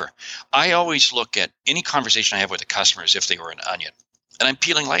 Go deeper. I always look at any conversation I have with a customer as if they were an onion. And I'm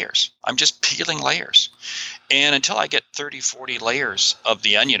peeling layers. I'm just peeling layers. And until I get 30, 40 layers of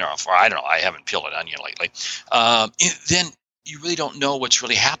the onion off, or I don't know, I haven't peeled an onion lately, then you really don't know what's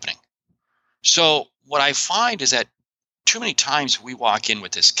really happening. So what I find is that too many times we walk in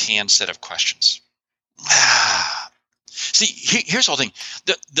with this canned set of questions. See, here's the whole thing.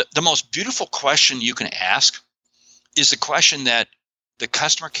 The most beautiful question you can ask is the question that the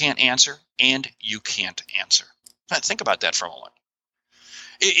customer can't answer and you can't answer. Think about that for a moment.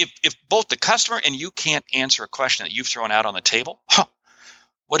 If both the customer and you can't answer a question that you've thrown out on the table,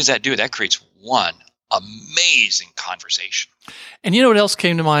 what does that do? That creates one amazing conversation. And you know what else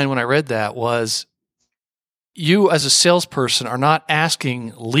came to mind when I read that was you as a salesperson are not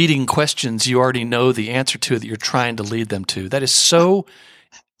asking leading questions you already know the answer to that you're trying to lead them to. That is so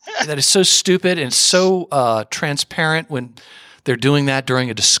stupid and so transparent when they're doing that during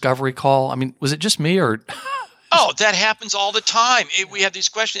a discovery call. I mean, was it just me or... Oh, that happens all the time. We have these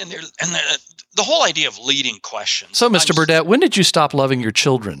questions, and the whole idea of leading questions. So, Mr. Burdett, when did you stop loving your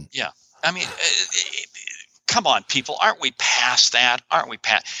children? Yeah. I mean, come on, people. Aren't we past that?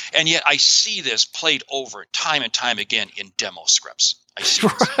 And yet I see this played over time and time again in demo scripts. I see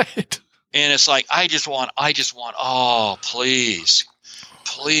this. Right. And it's like, I just want, oh, please,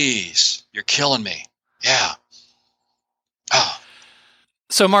 you're killing me. Yeah. Oh.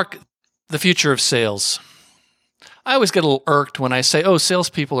 So, Mark, the future of sales. I always get a little irked when I say,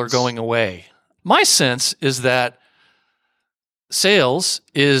 salespeople are going away. My sense is that sales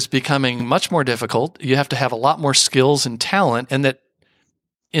is becoming much more difficult. You have to have a lot more skills and talent, and that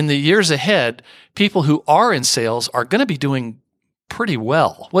in the years ahead, people who are in sales are going to be doing pretty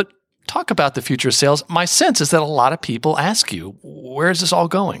well. Talk about the future of sales. My sense is that a lot of people ask you, where is this all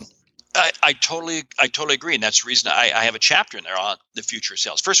going? I totally agree, and that's the reason I have a chapter in there on the future of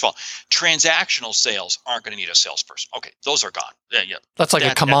sales. First of all, transactional sales aren't going to need a salesperson. Okay, those are gone. Yeah, that's like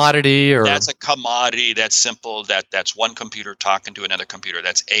a commodity, that's a commodity. That's simple. That's one computer talking to another computer.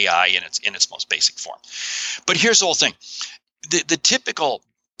 That's AI in its most basic form. But here's the whole thing: the typical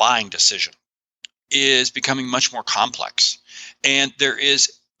buying decision is becoming much more complex, and there is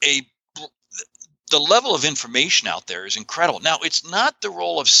the level of information out there is incredible. Now, it's not the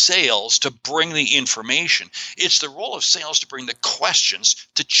role of sales to bring the information. It's the role of sales to bring the questions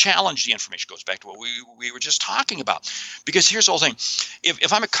to challenge the information. It goes back to what we were just talking about. Because here's the whole thing.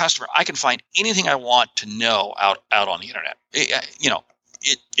 If I'm a customer, I can find anything I want to know out on the internet.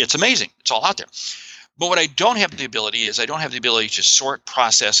 It's amazing. It's all out there. But what I don't have the ability is I don't have the ability to sort,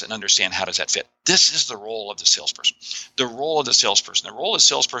 process, and understand how does that fit. This is the role of the salesperson. The role of the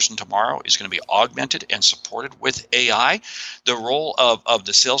salesperson tomorrow is going to be augmented and supported with AI. The role of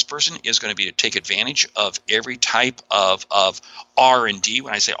the salesperson is going to be to take advantage of every type of R&D.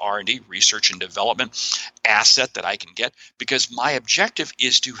 When I say R&D, research and development asset that I can get, because my objective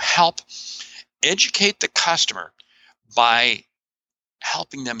is to help educate the customer by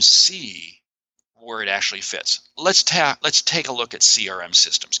helping them see where it actually fits. Let's take a look at CRM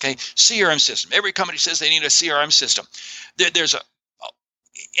systems. Okay, CRM system. Every company says they need a CRM system. There's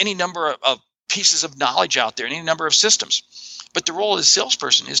any number of pieces of knowledge out there, any number of systems. But the role of the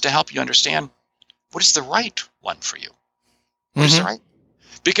salesperson is to help you understand what is the right one for you. What is the right?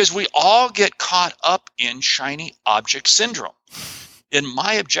 Because we all get caught up in shiny object syndrome. And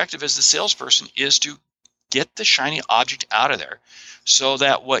my objective as the salesperson is to get the shiny object out of there, so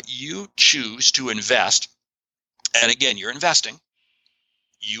that what you choose to invest, and again, you're investing,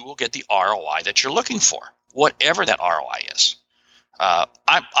 you will get the ROI that you're looking for, whatever that ROI is.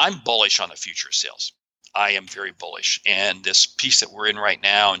 I'm bullish on the future of sales. I am very bullish. And this piece that we're in right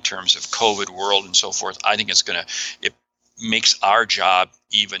now in terms of COVID world and so forth, I think it makes our job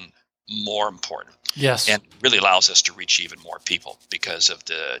even more important. Yes. And really allows us to reach even more people because of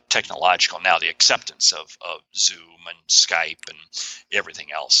the the acceptance of Zoom and Skype and everything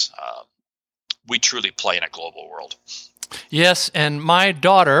else. We truly play in a global world. Yes, and my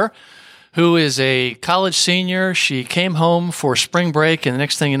daughter, who is a college senior, she came home for spring break, and the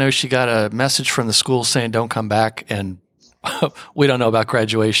next thing you know, she got a message from the school saying, don't come back, and we don't know about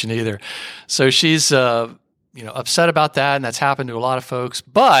graduation either. So she's upset about that, and that's happened to a lot of folks.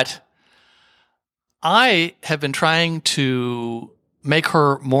 But I have been trying to make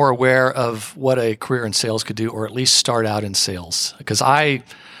her more aware of what a career in sales could do, or at least start out in sales, because I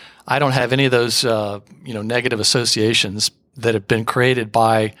don't have any of those negative associations that have been created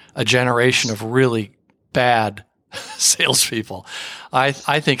by a generation of really bad salespeople. I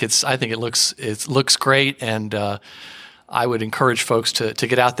think it looks great, and I would encourage folks to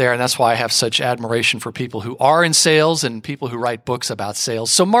get out there, and that's why I have such admiration for people who are in sales and people who write books about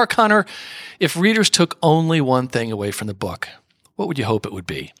sales. So, Mark Hunter, if readers took only one thing away from the book, what would you hope it would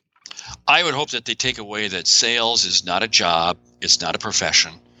be? I would hope that they take away that sales is not a job, it's not a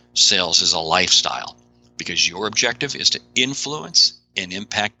profession. Sales is a lifestyle, because your objective is to influence and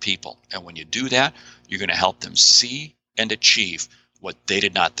impact people. And when you do that, you're going to help them see and achieve what they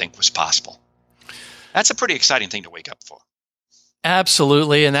did not think was possible. That's a pretty exciting thing to wake up for.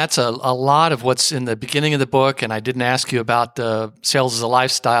 Absolutely, and that's a lot of what's in the beginning of the book, and I didn't ask you about sales as a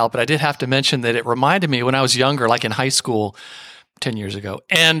lifestyle, but I did have to mention that it reminded me when I was younger, like in high school 10 years ago,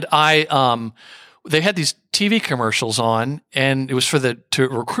 and they had these TV commercials on, and it was for to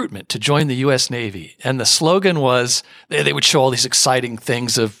recruitment to join the U.S. Navy, and the slogan was, they would show all these exciting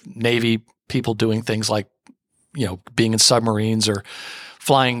things of Navy people doing things like, being in submarines or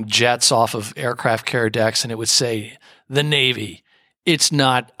flying jets off of aircraft carrier decks, and it would say, the Navy, it's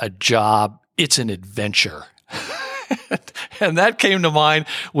not a job, it's an adventure. And that came to mind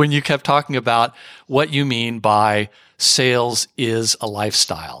when you kept talking about what you mean by sales is a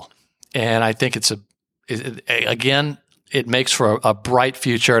lifestyle. And I think it makes for a bright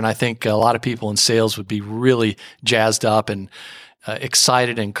future, and I think a lot of people in sales would be really jazzed up and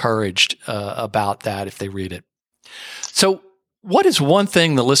excited and encouraged about that if they read it. So, what is one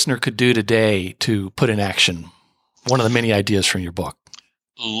thing the listener could do today to put in action one of the many ideas from your book?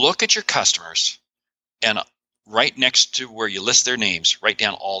 Look at your customers, and right next to where you list their names, write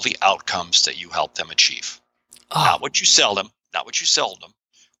down all the outcomes that you help them achieve. Not what you sell them, not what you sold them.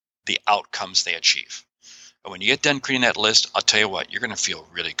 the outcomes they achieve. And when you get done creating that list, I'll tell you what, you're going to feel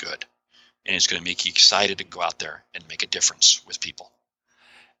really good. And it's going to make you excited to go out there and make a difference with people.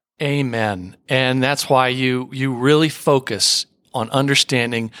 Amen. And that's why you really focus on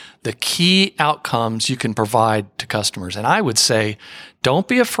understanding the key outcomes you can provide to customers. And I would say, don't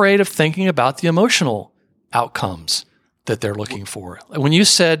be afraid of thinking about the emotional outcomes that they're looking for. When you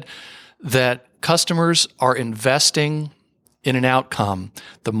said that customers are investing in an outcome,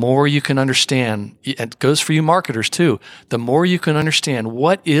 the more you can understand, it goes for you marketers too, the more you can understand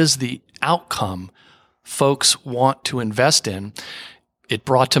what is the outcome folks want to invest in. It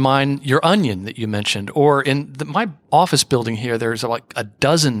brought to mind your Onion that you mentioned, or in my office building here, there's like a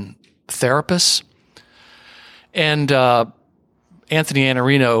dozen therapists. And Anthony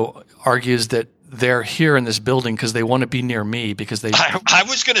Iannarino argues that they're here in this building because they want to be near me because they. I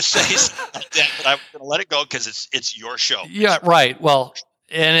was going to say something like that, but I'm going to let it go because it's your show. Yeah, right. Well,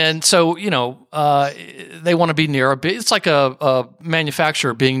 and so they want to be near it's like a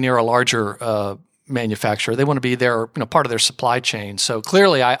manufacturer being near a larger manufacturer. They want to be there, part of their supply chain. So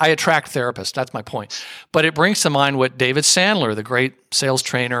clearly, I attract therapists. That's my point. But it brings to mind what David Sandler, the great sales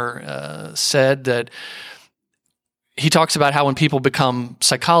trainer, said that. He talks about how when people become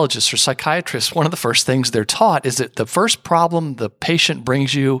psychologists or psychiatrists, one of the first things they're taught is that the first problem the patient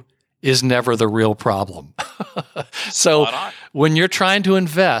brings you is never the real problem. So when you're trying to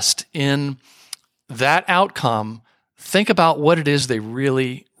invest in that outcome, think about what it is they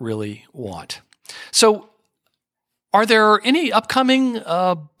really, really want. So are there any upcoming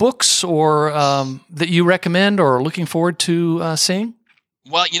books or that you recommend or are looking forward to seeing?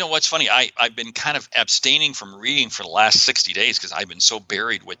 Well, you know what's funny? I've been kind of abstaining from reading for the last 60 days because I've been so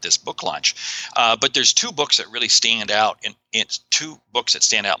buried with this book launch. But there's two books that really stand out, and it's two books that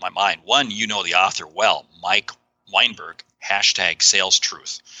stand out in my mind. One, you know the author well, Mike Weinberg,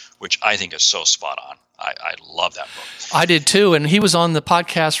 #SalesTruth, which I think is so spot on. I love that book. I did too, and he was on the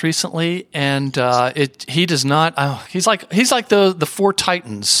podcast recently, and he does not. He's like the four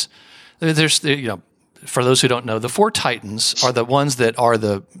titans. There's for those who don't know, the four titans are the ones that are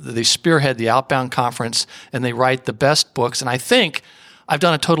they spearhead the Outbound Conference, and they write the best books. And I think I've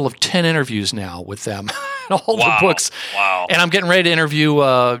done a total of 10 interviews now with them, all the books. Wow! And I'm getting ready to interview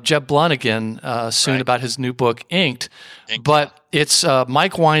Jeb Blunt again soon about his new book, Inked. But it's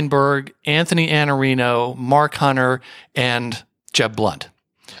Mike Weinberg, Anthony Iannarino, Mark Hunter, and Jeb Blunt.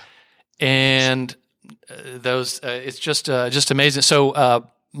 And those, it's just amazing. So.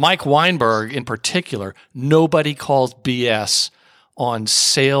 Mike Weinberg, in particular, nobody calls BS on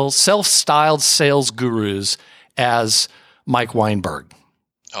sales, self-styled sales gurus as Mike Weinberg.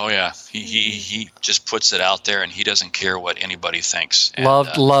 Oh yeah, he just puts it out there, and he doesn't care what anybody thinks. And,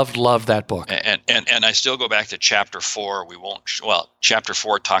 loved that book. And I still go back to chapter 4. Chapter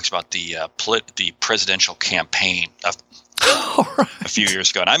 4 talks about the presidential campaign of. A few years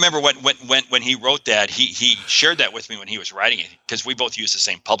ago. And I remember when he wrote that, he shared that with me when he was writing it, because we both use the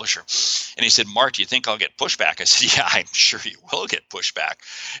same publisher. And he said, "Mark, do you think I'll get pushback?" I said, "Yeah, I'm sure you will get pushback."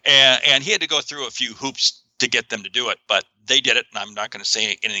 And he had to go through a few hoops to get them to do it, but they did it, and I'm not going to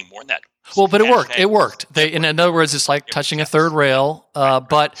say anything more than that. Well, but it worked. It worked. In other words, it's like touching a third rail,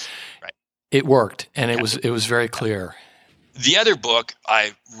 but it worked, and it was very clear. The other book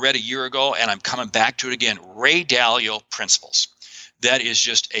I read a year ago, and I'm coming back to it again, Ray Dalio Principles. That is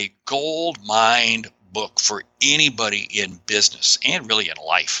just a gold mine book for anybody in business and really in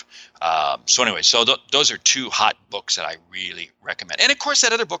life. So those are two hot books that I really recommend. And of course,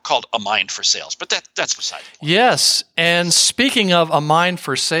 that other book called A Mind for Sales, but that's beside the point. Yes. And speaking of A Mind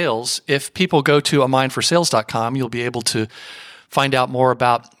for Sales, if people go to amindforsales.com, you'll be able to find out more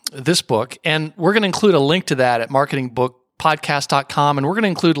about this book. And we're going to include a link to that at marketingbookpodcast.com, and we're going to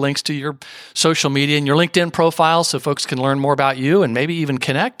include links to your social media and your LinkedIn profile so folks can learn more about you and maybe even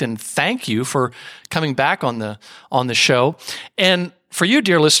connect. And thank you for coming back on the show. And for you,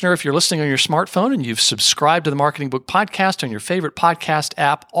 dear listener, if you're listening on your smartphone and you've subscribed to the Marketing Book Podcast on your favorite podcast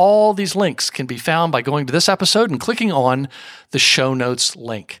app, all these links can be found by going to this episode and clicking on the show notes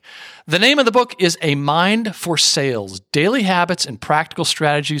link. The name of the book is A Mind for Sales, Daily Habits and Practical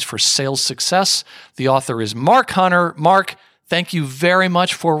Strategies for Sales Success. The author is Mark Hunter. Mark, thank you very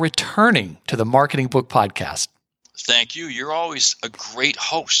much for returning to the Marketing Book Podcast. Thank you. You're always a great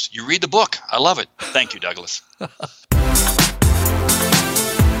host. You read the book. I love it. Thank you, Douglas.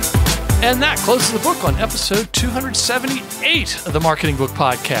 And that closes the book on episode 278 of the Marketing Book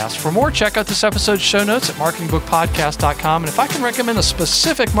Podcast. For more, check out this episode's show notes at marketingbookpodcast.com. And if I can recommend a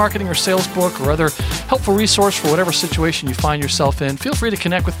specific marketing or sales book or other helpful resource for whatever situation you find yourself in, feel free to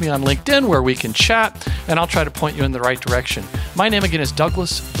connect with me on LinkedIn where we can chat, and I'll try to point you in the right direction. My name again is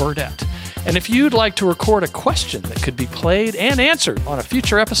Douglas Burdett. And if you'd like to record a question that could be played and answered on a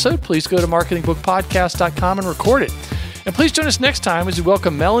future episode, please go to marketingbookpodcast.com and record it. And please join us next time as we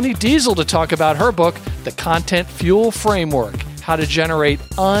welcome Melanie Diesel to talk about her book, The Content Fuel Framework, How to Generate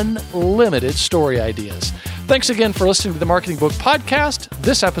Unlimited Story Ideas. Thanks again for listening to the Marketing Book Podcast.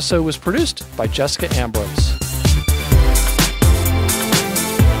 This episode was produced by Jessica Ambrose.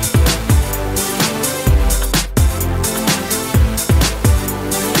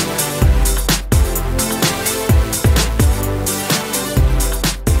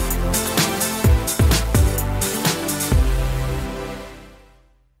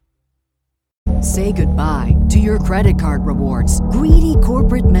 Say goodbye to your credit card rewards. Greedy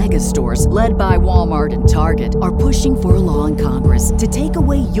corporate mega stores, led by Walmart and Target, are pushing for a law in Congress to take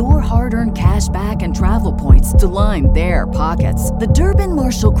away your hard-earned cash back and travel points to line their pockets. The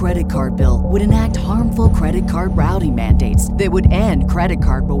Durbin-Marshall credit card bill would enact harmful credit card routing mandates that would end credit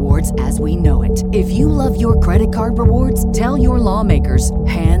card rewards as we know it. If you love your credit card rewards, tell your lawmakers,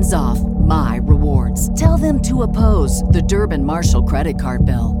 hands off my rewards. Tell them to oppose the Durbin-Marshall credit card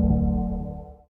bill.